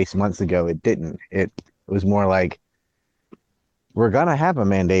into place months ago. It didn't. It was more like, we're going to have a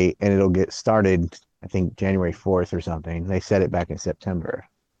mandate and it'll get started, I think, January 4th or something. They said it back in September.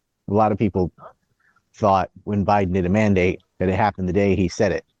 A lot of people thought when Biden did a mandate that it happened the day he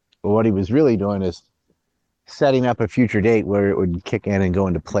said it. But what he was really doing is setting up a future date where it would kick in and go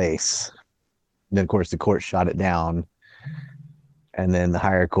into place. And then, of course, the court shot it down. And then the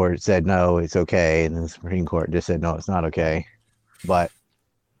higher court said, no, it's okay. And then the Supreme Court just said, no, it's not okay. But,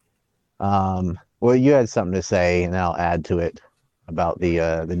 well, you had something to say, and I'll add to it about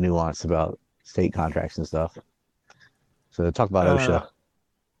the nuance about state contracts and stuff. So talk about OSHA.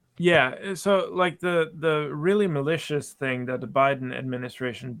 Yeah, so like the really malicious thing that the Biden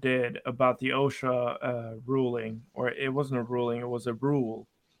administration did about the OSHA ruling, or it wasn't a ruling, it was a rule,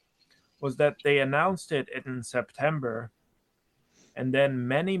 was that they announced it in September, and then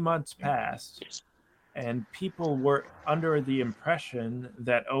many months passed, and people were under the impression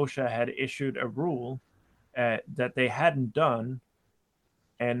that OSHA had issued a rule that they hadn't done,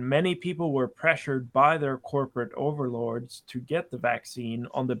 and many people were pressured by their corporate overlords to get the vaccine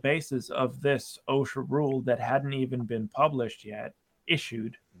on the basis of this OSHA rule that hadn't even been published yet,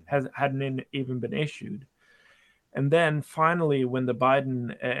 hadn't even been issued. And then finally, when the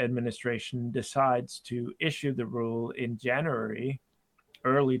Biden administration decides to issue the rule in January,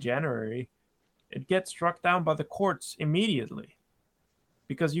 early January, it gets struck down by the courts immediately,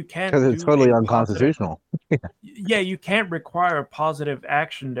 because you can't Because it's do totally a unconstitutional. yeah, you can't require positive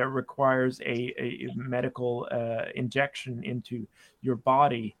action that requires a medical injection into your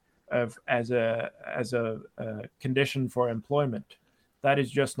body as a condition for employment. That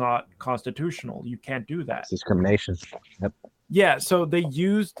is just not constitutional. You can't do that. It's discrimination. Yep. Yeah, so they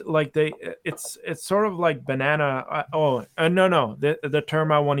used it's sort of like banana. No, the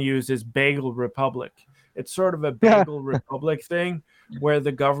term I want to use is bagel republic. It's sort of a bagel republic thing where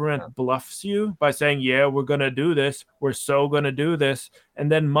the government bluffs you by saying, yeah, we're going to do this. We're so going to do this.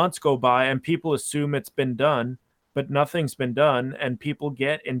 And then months go by and people assume it's been done, but nothing's been done and people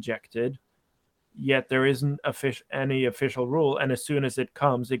get injected. Yet there isn't any official rule. And as soon as it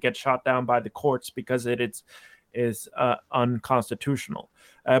comes, it gets shot down by the courts because it is unconstitutional.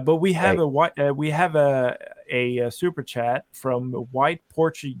 But we have a super chat from White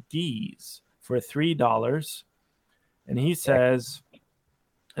Portuguese for $3, and he says,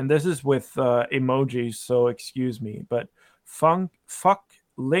 and this is with emojis, so excuse me, but fuck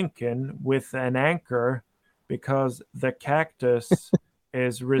Lincoln with an anchor because the cactus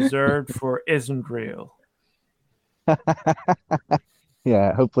is reserved for isn't real.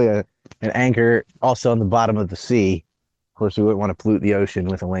 Yeah, hopefully an anchor also on the bottom of the sea. Of course, we wouldn't want to pollute the ocean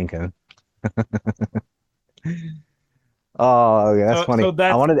with a Lincoln. Oh, yeah, that's funny. So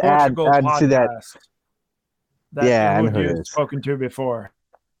that's I wanted to add to that. Yeah, I know who who it you've is. spoken to before.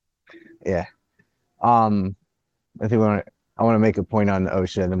 Yeah. I think I want to make a point on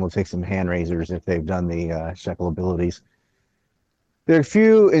OSHA, and then we'll take some hand raisers if they've done the shekel abilities. There are a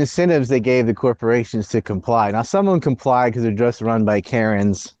few incentives they gave the corporations to comply. Now, some of them comply because they're just run by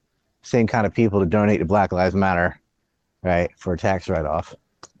Karens, same kind of people to donate to Black Lives Matter, right, for a tax write-off.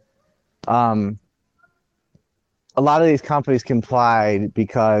 A lot of these companies complied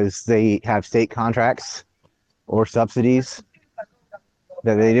because they have state contracts or subsidies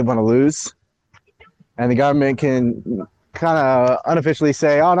that they didn't want to lose. And the government can kind of unofficially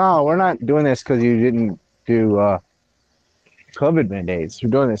say, oh, no, we're not doing this because you didn't do COVID mandates. We're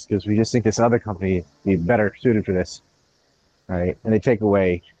doing this because we just think this other company would be better suited for this, right? And they take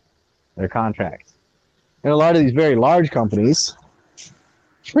away their contracts. And a lot of these very large companies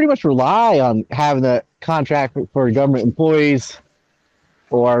pretty much rely on having the contract for government employees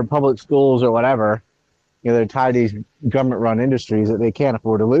or public schools or whatever. They're tied to these government-run industries that they can't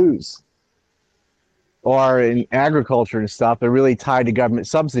afford to lose. Or in agriculture and stuff, they're really tied to government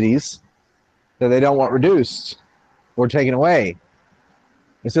subsidies that they don't want reduced or taken away.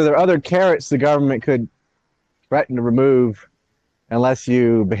 And so there are other carrots the government could threaten to remove unless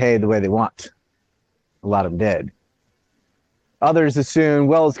you behave the way they want. A lot of them did. Others assume,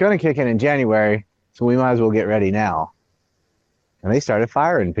 well, it's going to kick in January, so we might as well get ready now. And they started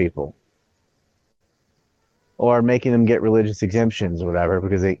firing people. Or making them get religious exemptions or whatever,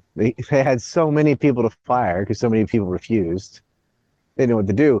 because they had so many people to fire because so many people refused. They didn't know what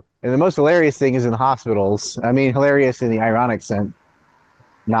to do. And the most hilarious thing is in the hospitals. I mean, hilarious in the ironic sense,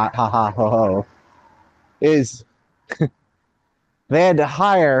 not ha ha ho ho, is they had to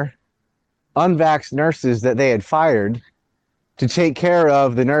hire unvaxxed nurses that they had fired to take care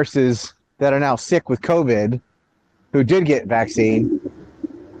of the nurses that are now sick with COVID, who did get vaccine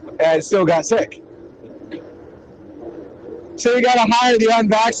and still got sick. So you got to hire the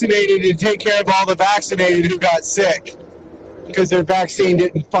unvaccinated to take care of all the vaccinated who got sick because their vaccine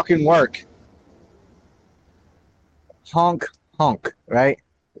didn't fucking work. Honk, honk, right?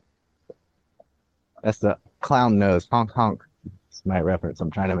 That's the clown nose. Honk, honk. It's my reference I'm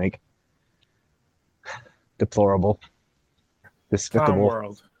trying to make. Deplorable. Despicable. Clown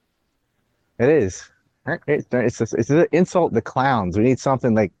world. It is. It's an insult to clowns. We need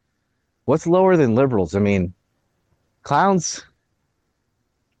something like, what's lower than liberals? I mean, clowns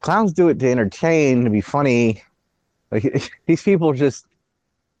do it to entertain, to be funny. Like, these people are just,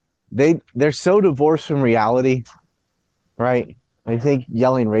 they're so divorced from reality, right? I think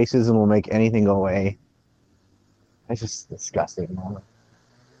yelling racism will make anything go away. It's just disgusting, man.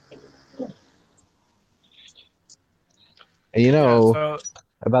 And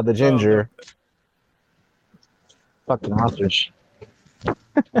about the ginger, fucking ostrich.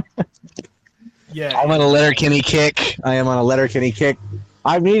 Yeah, I'm on a Letterkenny kick. I am on a Letterkenny kick.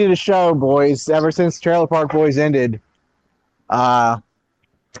 I've needed a show, boys, ever since Trailer Park Boys ended. I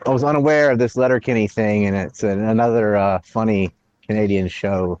was unaware of this Letterkenny thing, and it's another funny Canadian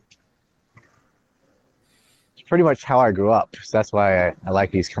show. It's pretty much how I grew up, so that's why I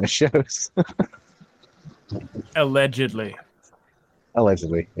like these kind of shows. allegedly.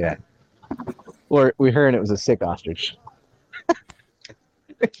 Allegedly, yeah. Or we heard it was a sick ostrich.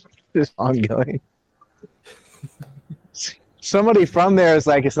 Just ongoing. Somebody from there is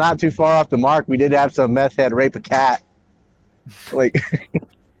like, it's not too far off the mark. We did have some meth head rape a cat. Like,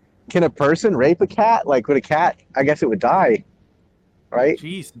 can a person rape a cat? Like, would a cat? I guess it would die, right?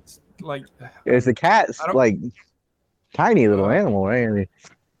 Jeez, it's like Is the cat like tiny little animal, right? I mean,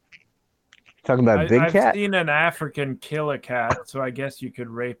 talking about a big I've cat. seen an African kill a cat, so I guess you could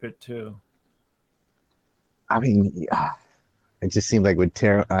rape it too. I mean, yeah, it just seems like it would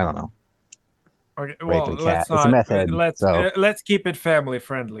tear. I don't know. Okay, Rape well, a cat. let's It's a not. meth head, so Let's keep it family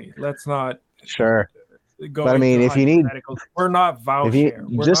friendly. Let's not sure. go But I mean, into if you need, hypotheticals. We're not if you voucher.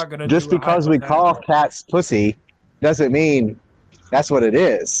 We're just not going to just do a because we call hypothetical. cats pussy, doesn't mean that's what it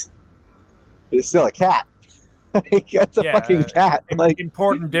is. It's still a cat. That's a fucking cat. Like,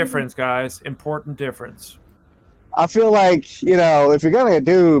 important difference, guys. Important difference. I feel like, if you're gonna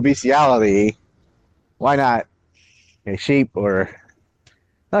do bestiality, why not a sheep or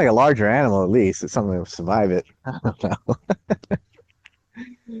like a larger animal at least? It's something that will survive it. I don't know.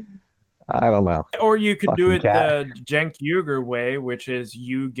 I don't know. Or you could do Fucking it cat. the Cenk Uyghur way, which is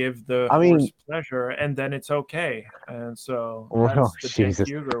you give the I horse mean, pleasure, and then it's okay. And so oh that's the Cenk Jesus,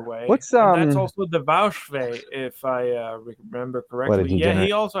 Uyghur way. what's And that's also the Vaush way, if I remember what a correctly. Yeah, degenerate.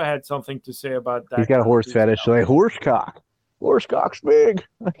 he also had something to say about that. He's got a kind of horse fetish, like horse cock. Horse cock's big.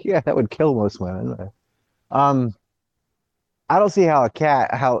 Yeah, that would kill most women. I don't see how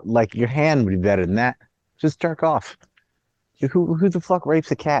like your hand would be better than that. Just jerk off. Who the fuck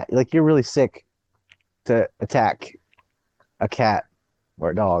rapes a cat? Like, you're really sick to attack a cat or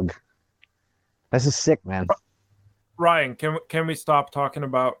a dog. That's just sick, man. Ryan, can we stop talking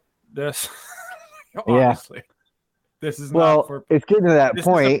about this? Honestly. Yeah. This is well, not for. It's getting to that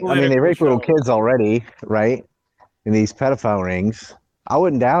point. I mean, they rape little kids already, right? In these pedophile rings. I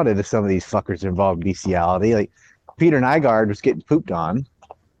wouldn't doubt it if some of these fuckers are involved in bestiality. Like, Peter Nygaard was getting pooped on.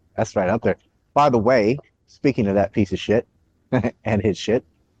 That's right up there. By the way, speaking of that piece of shit and his shit,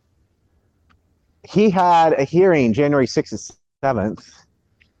 he had a hearing January 6th and 7th,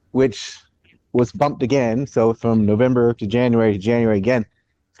 which was bumped again. So from November to January again.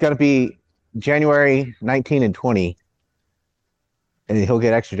 It's got to be January 19 and 20. And he'll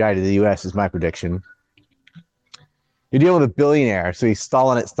get extradited to the U.S. is my prediction. You're dealing with a billionaire, so he's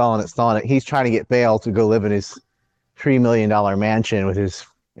stalling it. He's trying to get bail to go live in his $3 million mansion with his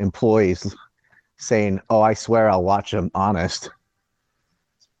employees, saying, "Oh, I swear I'll watch him honest."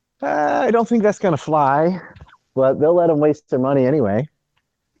 I don't think that's going to fly, but they'll let him waste their money anyway,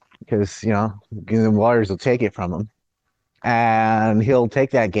 because, the lawyers will take it from him. And he'll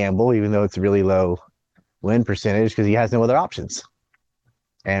take that gamble, even though it's a really low win percentage, because he has no other options.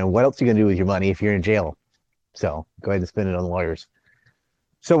 And what else are you going to do with your money if you're in jail? So go ahead and spend it on lawyers.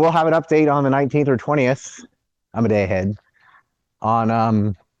 So we'll have an update on the 19th or 20th. I'm a day ahead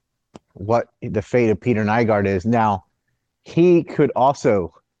on what the fate of Peter Nygaard is. Now, he could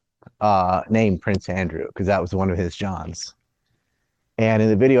also name Prince Andrew, because that was one of his Johns. And in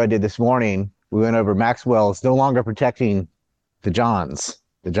the video I did this morning, we went over Maxwell is no longer protecting the Johns,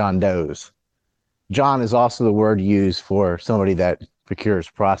 the John Does. John is also the word used for somebody that procures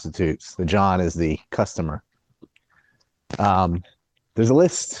prostitutes. The John is the customer. There's a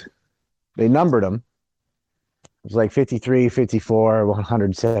list. They numbered them. It was like 53, 54,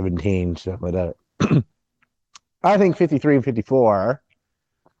 117, stuff like that. I think 53 and 54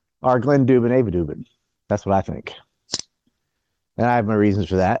 are Glenn Dubin and Ava Dubin. That's what I think. And I have my reasons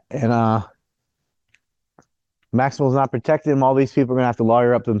for that. And Maxwell's not protecting him. All these people are going to have to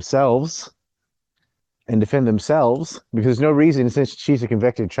lawyer up themselves and defend themselves, because there's no reason, since she's a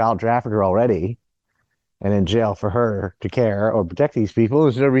convicted child trafficker already and in jail, for her to care or protect these people.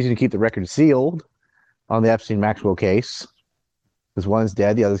 There's no reason to keep the record sealed on the Epstein-Maxwell case, because one's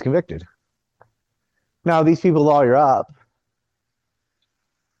dead, the other's convicted. Now, these people lawyer up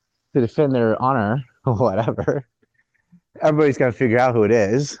to defend their honor or whatever. Everybody's got to figure out who it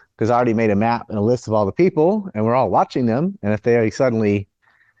is, because I already made a map and a list of all the people, and we're all watching them. And if they suddenly,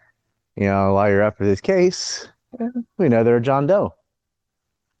 lawyer up for this case, we know they're a John Doe.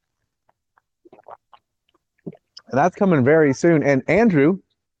 And that's coming very soon. And Andrew,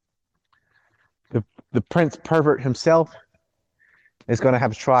 the prince pervert himself, is going to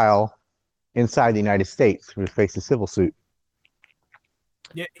have a trial inside the United States who faced a civil suit.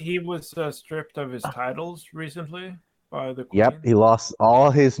 Yeah, he was stripped of his titles recently by the Yep, Queen. he lost all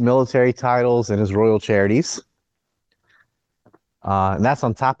his military titles and his royal charities. And that's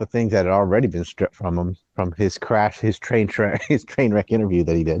on top of things that had already been stripped from him from his crash, his train wreck interview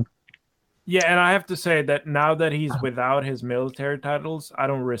that he did. Yeah, and I have to say that now that he's without his military titles, I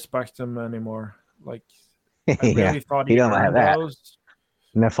don't respect him anymore. Like, I Yeah, really thought he he don't have earned that. those.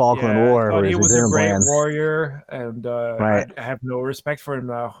 In the Falkland Yeah, I War, thought where he his was a reserve great plans, warrior, and right? I have no respect for him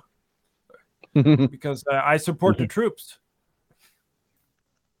now because I support the troops.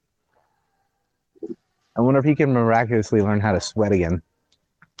 I wonder if he can miraculously learn how to sweat again.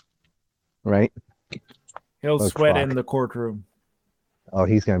 Right? He'll Oh, sweat fuck. in the courtroom. Oh,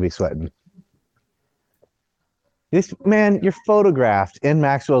 he's gonna be sweating. This man, you're photographed in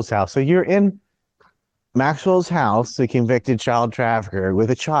Maxwell's house. So you're in Maxwell's house, a convicted child trafficker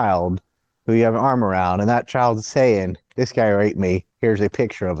with a child who you have an arm around, and that child is saying, "This guy raped me. Here's a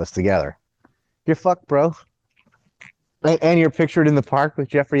picture of us together." You're fucked, bro. And you're pictured in the park with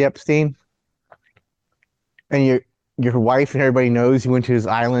Jeffrey Epstein, and your wife and everybody knows you went to his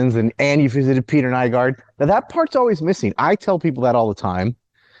islands and you visited Peter Nygaard. Now that part's always missing. I tell people that all the time,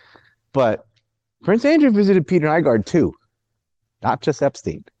 but Prince Andrew visited Peter Nygaard too, not just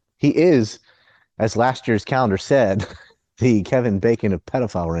Epstein. He is, as last year's calendar said, the Kevin Bacon of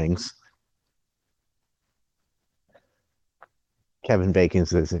pedophile rings. Kevin Bacon's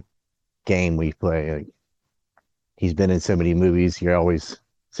this game we play. Like, he's been in so many movies. You're always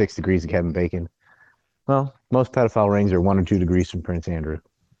 6 degrees of Kevin Bacon. Well, most pedophile rings are 1 or 2 degrees from Prince Andrew.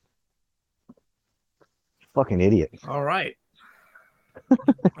 Fucking idiot. All right.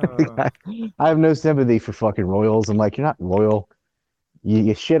 I have no sympathy for fucking royals. I'm like, you're not royal.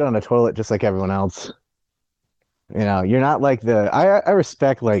 You shit on a toilet just like everyone else. You know, you're not like I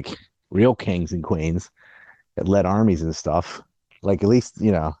respect like real kings and queens that led armies and stuff. Like at least,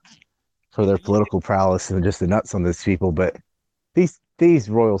 you know, for their political prowess and just the nuts on these people. But these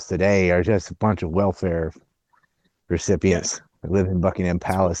royals today are just a bunch of welfare recipients that live in Buckingham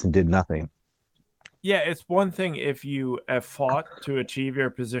Palace and did nothing. Yeah, it's one thing if you fought to achieve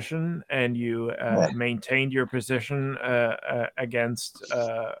your position and you maintained your position against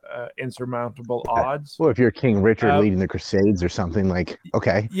insurmountable odds. Well, if you're King Richard leading the Crusades or something, like,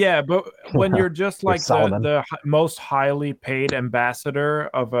 okay. Yeah, but when you're just like the most highly paid ambassador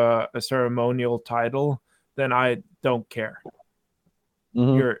of a ceremonial title, then I don't care.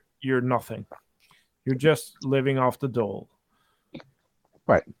 Mm-hmm. You're nothing. You're just living off the dole.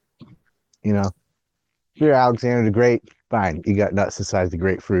 Right. You know, if you're Alexander the Great, fine. You got nuts the size of the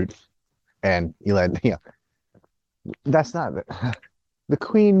grapefruit, and you let, you know, that's not the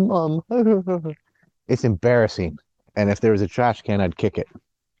Queen Mom. It's embarrassing. And if there was a trash can, I'd kick it.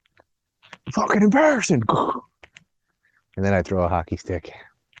 Fucking embarrassing. And then I'd throw a hockey stick.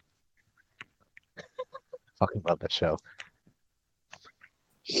 Fucking love that show.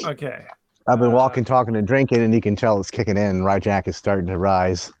 Okay. I've been walking, talking, and drinking, and you can tell it's kicking in. Ryjack is starting to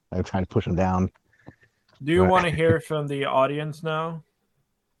rise. I'm trying to push him down. Do you want to hear from the audience now?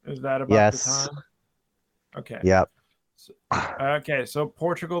 Is that about the time? Okay. Yep. Okay, so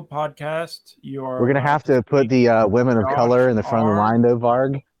Portugal podcast. We're gonna have to put the women of color in the front of the line, though,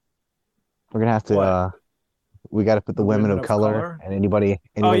 Varg. We're gonna have to. We got to put the women of color and anybody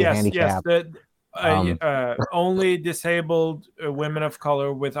handicapped. Yes. Only disabled women of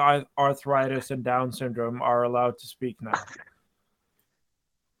color with arthritis and Down syndrome are allowed to speak now.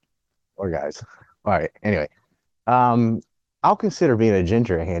 Or guys. All right. Anyway, I'll consider being a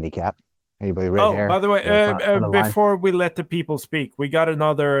ginger a handicap. Anybody red hair? By the way, before we let the people speak, we got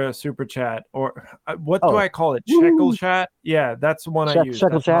another super chat, or what do I call it? Shekel chat? Yeah, that's the one I use.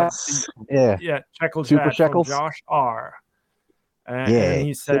 Shekel chat. Yeah. Yeah, Shekel super chat shekels? from Josh R. And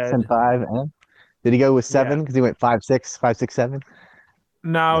he said 6 and 5. Did he go with 7? Because he went 5, 6, 5, 6, 7.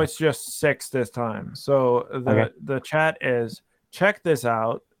 No, it's just 6 this time. So the chat is, check this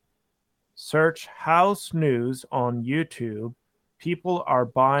out. Search House News on YouTube. People are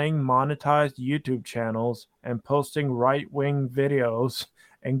buying monetized YouTube channels and posting right-wing videos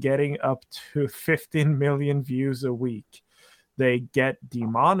and getting up to 15 million views a week. They get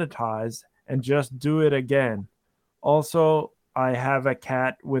demonetized and just do it again. Also, I have a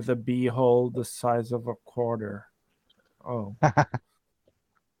cat with a beehole the size of a quarter. Oh.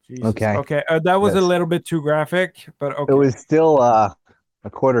 Jesus. Okay. That was a little bit too graphic, but okay. It was still a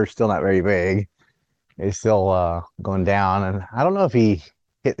quarter, still not very big. It's still going down, and I don't know if he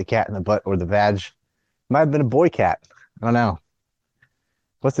hit the cat in the butt or the vag. Might have been a boy cat. I don't know.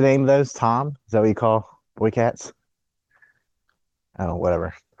 What's the name of those? Tom? Is that what you call boy cats? Oh,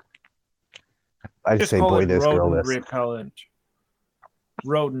 whatever. I just Just say call boy it this, girl rodent this. repellent.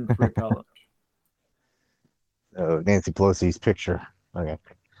 Rodent repellent. Nancy Pelosi's picture. Okay.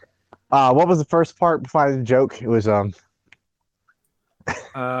 What was the first part before the joke? It was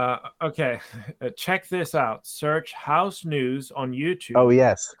Okay, check this out. Search house news on YouTube. Oh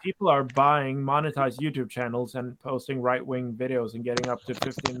yes. People are buying monetized YouTube channels and posting right-wing videos and getting up to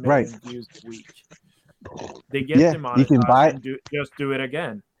 15 Right. million views a week. They get Yeah, you can demonetized buy and just do it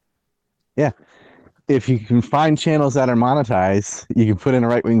again. Yeah. If you can find channels that are monetized, you can put in a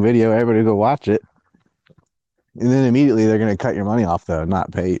right wing video, everybody go watch it. And then immediately they're gonna cut your money off though,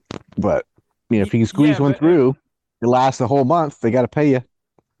 not pay. But if you can squeeze one through, it lasts the whole month, they gotta pay you.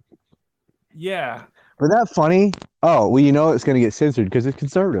 Yeah. But that funny? Oh, well, it's gonna get censored because it's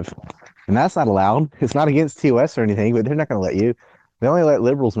conservative. And that's not allowed. It's not against TOS or anything, but they're not gonna let you. They only let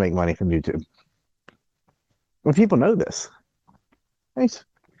liberals make money from YouTube. When people know this.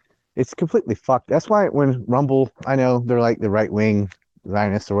 It's completely fucked. That's why when Rumble, I know they're like the right wing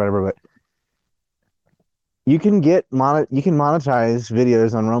Zionists or whatever, but you can monetize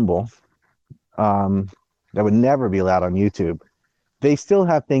videos on Rumble that would never be allowed on YouTube. They still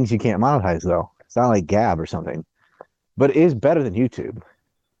have things you can't monetize though. It's not like Gab or something, but it is better than YouTube.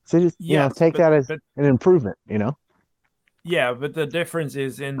 So just take that as an improvement. Yeah, but the difference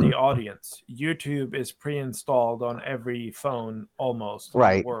is in the audience. YouTube is pre-installed on every phone almost in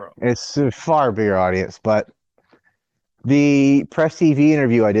the world. It's a far bigger audience, but the Press TV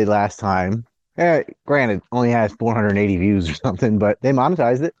interview I did last time, granted, only has 480 views or something, but they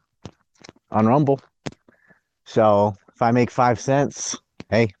monetized it on Rumble. So if I make 5 cents,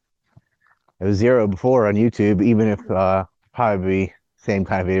 hey, it was 0 before on YouTube, even if probably same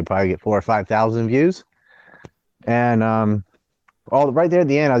kind of video, probably get 4,000 or 5,000 views. And all right there at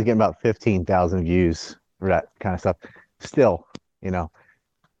the end, I was getting about 15,000 views for that kind of stuff. Still, 0,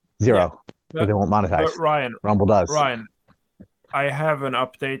 because they won't monetize. But Ryan, Rumble does. Ryan, I have an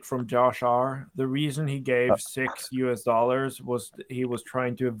update from Josh R. The reason he gave $6 was he was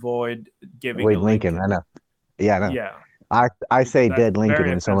trying to avoid giving Wade Lincoln. I know. Yeah, I know. Yeah. I say dead Lincoln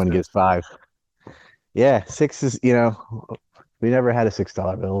when someone gives 5. Yeah, 6 is, we never had a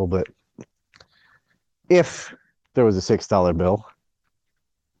 $6 bill, but if there was a $6 bill,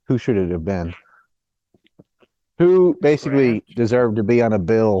 who should it have been? Who basically deserved to be on a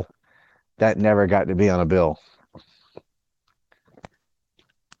bill that never got to be on a bill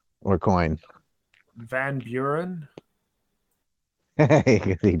or coin? Van Buren?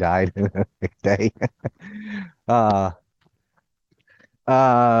 He died in the next day. I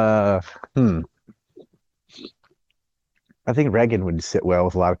think Reagan would sit well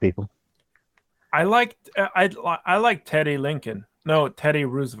with a lot of people. I like Teddy Lincoln. No, Teddy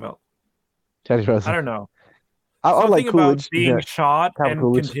Roosevelt. Teddy Roosevelt. I don't know. I like Coolidge. About being shot and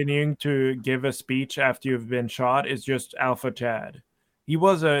Coolidge. continuing to give a speech after you've been shot is just Alpha Chad. He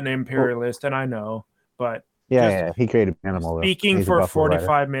was an imperialist, and I know, but he created an animal. Speaking for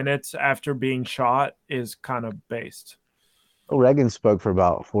 45 minutes after being shot is kind of based. Well, Reagan spoke for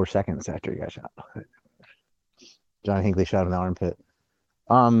about 4 seconds after he got shot. John Hinckley shot in the armpit.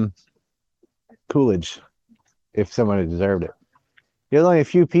 Coolidge, if someone had deserved it. There's only a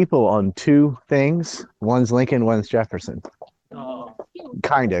few people on 2 things. One's Lincoln, one's Jefferson. Oh.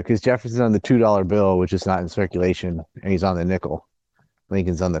 Kinda, because Jefferson's on the $2 bill, which is not in circulation, and he's on the nickel.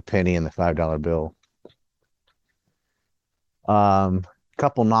 Lincoln's on the penny and the $5 bill.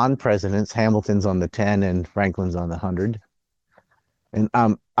 Couple non-presidents. Hamilton's on the 10 and Franklin's on the 100. And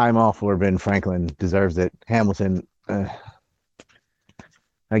I'm all for Ben Franklin. Deserves it. Hamilton,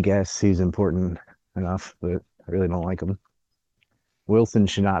 I guess he's important enough, but I really don't like him. Wilson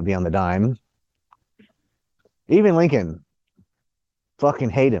should not be on the dime. Even Lincoln, fucking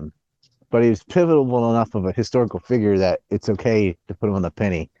hate him. But he was pivotal enough of a historical figure that it's okay to put him on the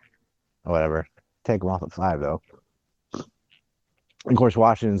penny or whatever. Take him off at 5, though. Of course,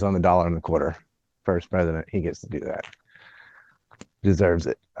 Washington's on the $1.25. First president, he gets to do that. Deserves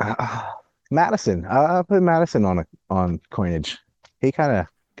it. Madison, I'll put Madison on coinage. He kind of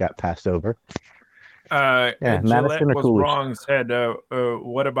got passed over. Madison was Coolidge. Wrong. Said,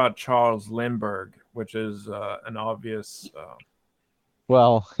 what about Charles Lindbergh, which is an obvious.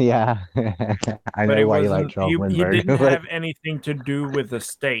 Well, yeah, I know why you like Charles Lindbergh. He didn't have anything to do with the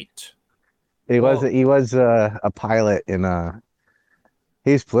state. He was a pilot in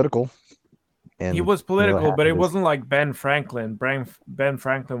He's political. And he was political, but it wasn't like Ben Franklin. Ben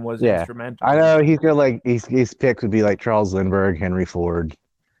Franklin was instrumental. I know he's got his picks would be like Charles Lindbergh, Henry Ford,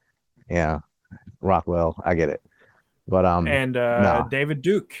 Rockwell. I get it, but David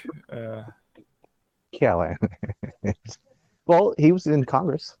Duke. Well, he was in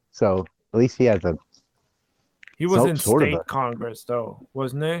Congress, so At least he has a He was in sort of a state Congress, though,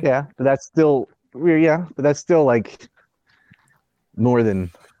 wasn't he? yeah. But that's still But that's still like more than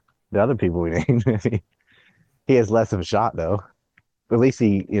the other people we named. He has less of a shot though. At least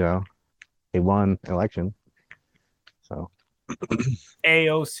he won an election. So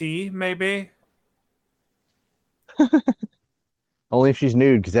AOC, maybe. only if she's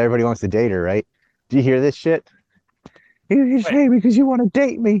nude because everybody wants to date her, right? Do you hear this shit? You just Wait. hate me because you want to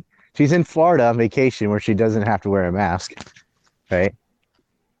date me. She's in Florida on vacation where she doesn't have to wear a mask, right?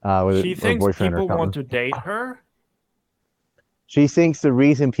 With She her thinks boyfriend or people want something. to date her. She thinks the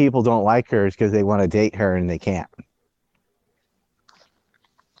reason people don't like her is because they want to date her and they can't.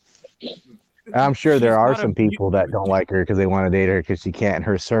 I'm sure She's there are not a some people that don't like her because they want to date her because she can't in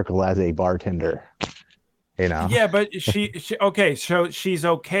her circle as a bartender. Yeah, but she okay, so she's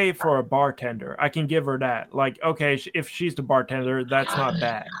okay for a bartender. I can give her that. Like, okay, if she's the bartender, that's not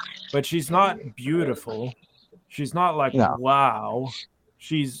bad. But she's not beautiful. She's not like, No. wow.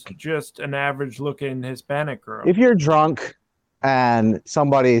 She's just an average looking Hispanic girl. If you're drunk and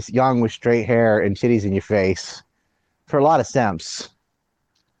somebody's young with straight hair and titties in your face, for a lot of simps,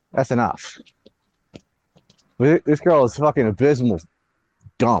 that's enough. This girl is fucking abysmal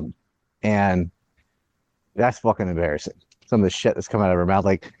dumb. And that's fucking embarrassing. Some of the shit that's coming out of her mouth.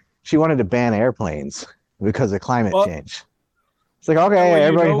 Like, she wanted to ban airplanes because of climate change. It's like, okay,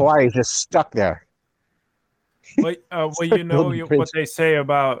 everybody in Hawaii is just stuck there. Well, you know what they say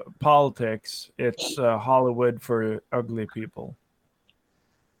about politics. It's Hollywood for ugly people.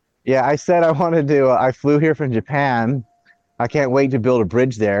 Yeah, I said I wanted to. I flew here from Japan. I can't wait to build a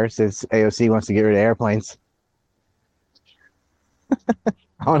bridge there since AOC wants to get rid of airplanes.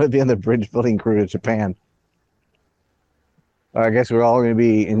 I want to be on the bridge building crew to Japan. I guess we're all going to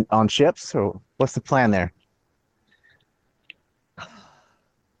be on ships. So what's the plan there?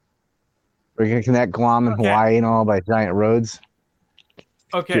 We're going to connect Guam and Hawaii and all by giant roads.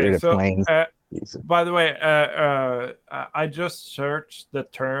 Okay, so by the way, I just searched the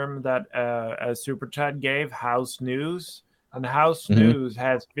term that a super chat gave, house news, and house news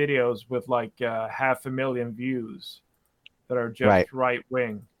has videos with like 500,000 views that are just right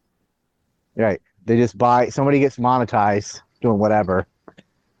wing. Right. They just somebody gets monetized doing whatever.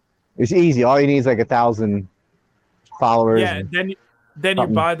 It's easy. All you need is like 1,000 followers. Yeah, then you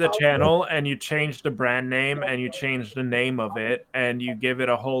buy the channel and you change the brand name and you change the name of it and you give it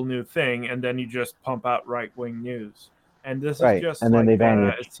a whole new thing and then you just pump out right-wing news. And this is just and then they ban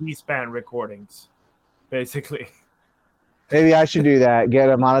you. C-SPAN recordings, basically. Maybe I should do that. Get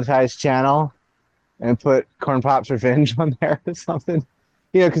a monetized channel and put Corn Pop's Revenge on there or something.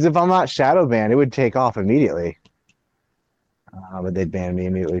 Because if I'm not shadow banned, it would take off immediately. But they'd ban me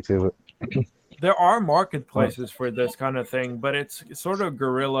immediately too. There are marketplaces for this kind of thing, but it's sort of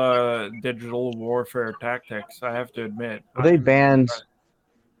guerrilla digital warfare tactics, I have to admit. Well, they banned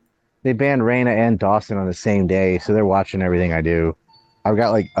Raina and Dawson on the same day, so they're watching everything I do. I've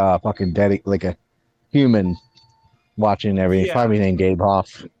got like fucking like a human watching everything. Yeah. Probably named Gabe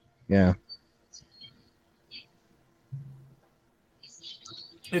Hoff. Yeah.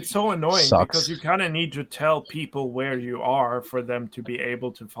 It's so annoying because you kind of need to tell people where you are for them to be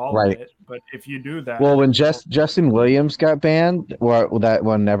able to follow it. But if you do that, well, when Justin Williams got banned, or that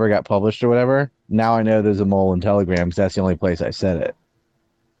one never got published or whatever, now I know there's a mole in Telegram because that's the only place I said it.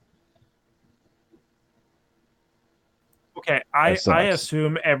 Okay, I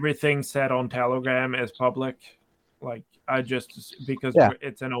assume everything said on Telegram is public. Like because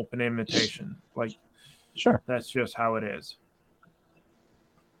it's an open invitation. Like, sure, that's just how it is.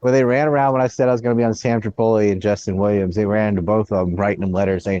 Well, they ran around when I said I was going to be on Sam Tripoli and Justin Williams. They ran to both of them, writing them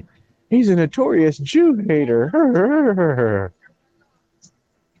letters saying, he's a notorious Jew hater.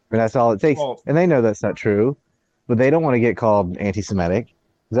 And that's all it takes. Well, and they know that's not true, but they don't want to get called anti-Semitic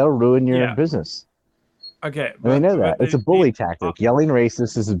because that'll ruin your business. Okay. And they know that. It's a bully tactic. Yelling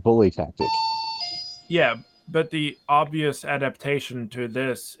racist is a bully tactic. Yeah, but the obvious adaptation to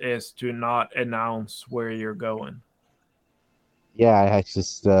this is to not announce where you're going. Yeah, I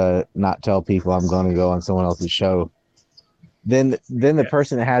just not tell people I'm going to go on someone else's show. Then the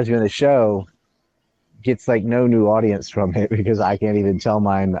person that has you in the show gets like no new audience from it because I can't even tell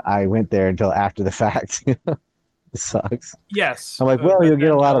mine I went there until after the fact. It sucks. Yes. I'm like, well, you'll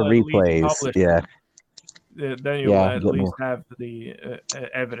get a lot of replays. Yeah. Then you'll at least have the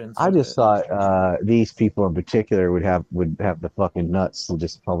evidence. I just thought these people in particular would have the fucking nuts to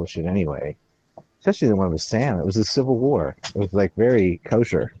just publish it anyway. Especially the one with Sam. It was a civil war. It was like very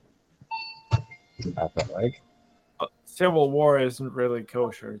kosher. I felt like. Civil War isn't really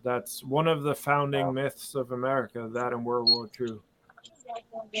kosher. That's one of the founding myths of America, that and World War II.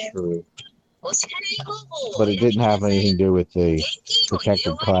 True. But it didn't have anything to do with the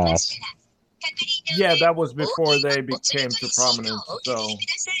protected class. Yeah, that was before they became too prominent. So,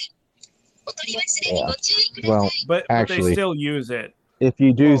 Yeah. Well, but they actually, still use it. if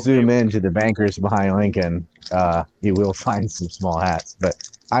you do Well, zoom into the bankers behind Lincoln, you will find some small hats. But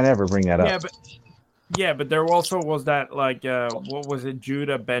I never bring that up. But there also was that like what was it,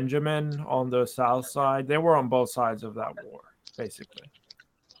 Judah Benjamin on the south side. They were on both sides of that war, basically.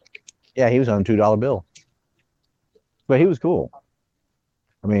 Yeah, he was on a $2 bill, but he was cool.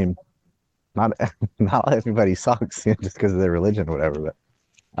 I mean, not not everybody sucks just because of their religion or whatever.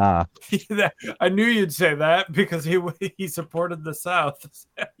 But I knew you'd say that because he supported the South.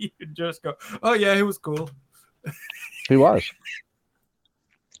 You'd just go, "Oh yeah, he was cool." he was.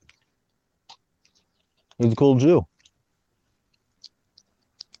 He was a cool Jew.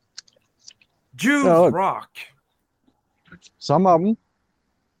 Jews rock. Some of them,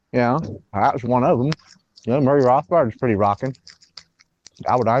 yeah, that was one of them. You know, Murray Rothbard is pretty rocking.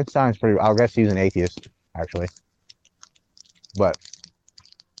 Albert Einstein's pretty. I guess he's an atheist, actually. But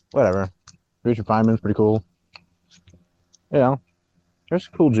whatever. Richard Feynman's pretty cool. You know, there's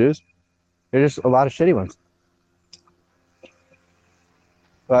cool Jews. There's just a lot of shitty ones.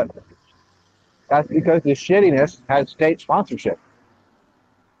 But that's because the shittiness has state sponsorship.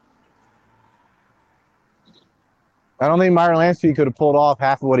 I don't think Meyer Lansky could have pulled off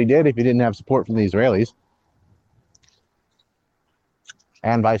half of what he did if he didn't have support from the Israelis.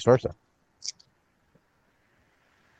 And vice versa.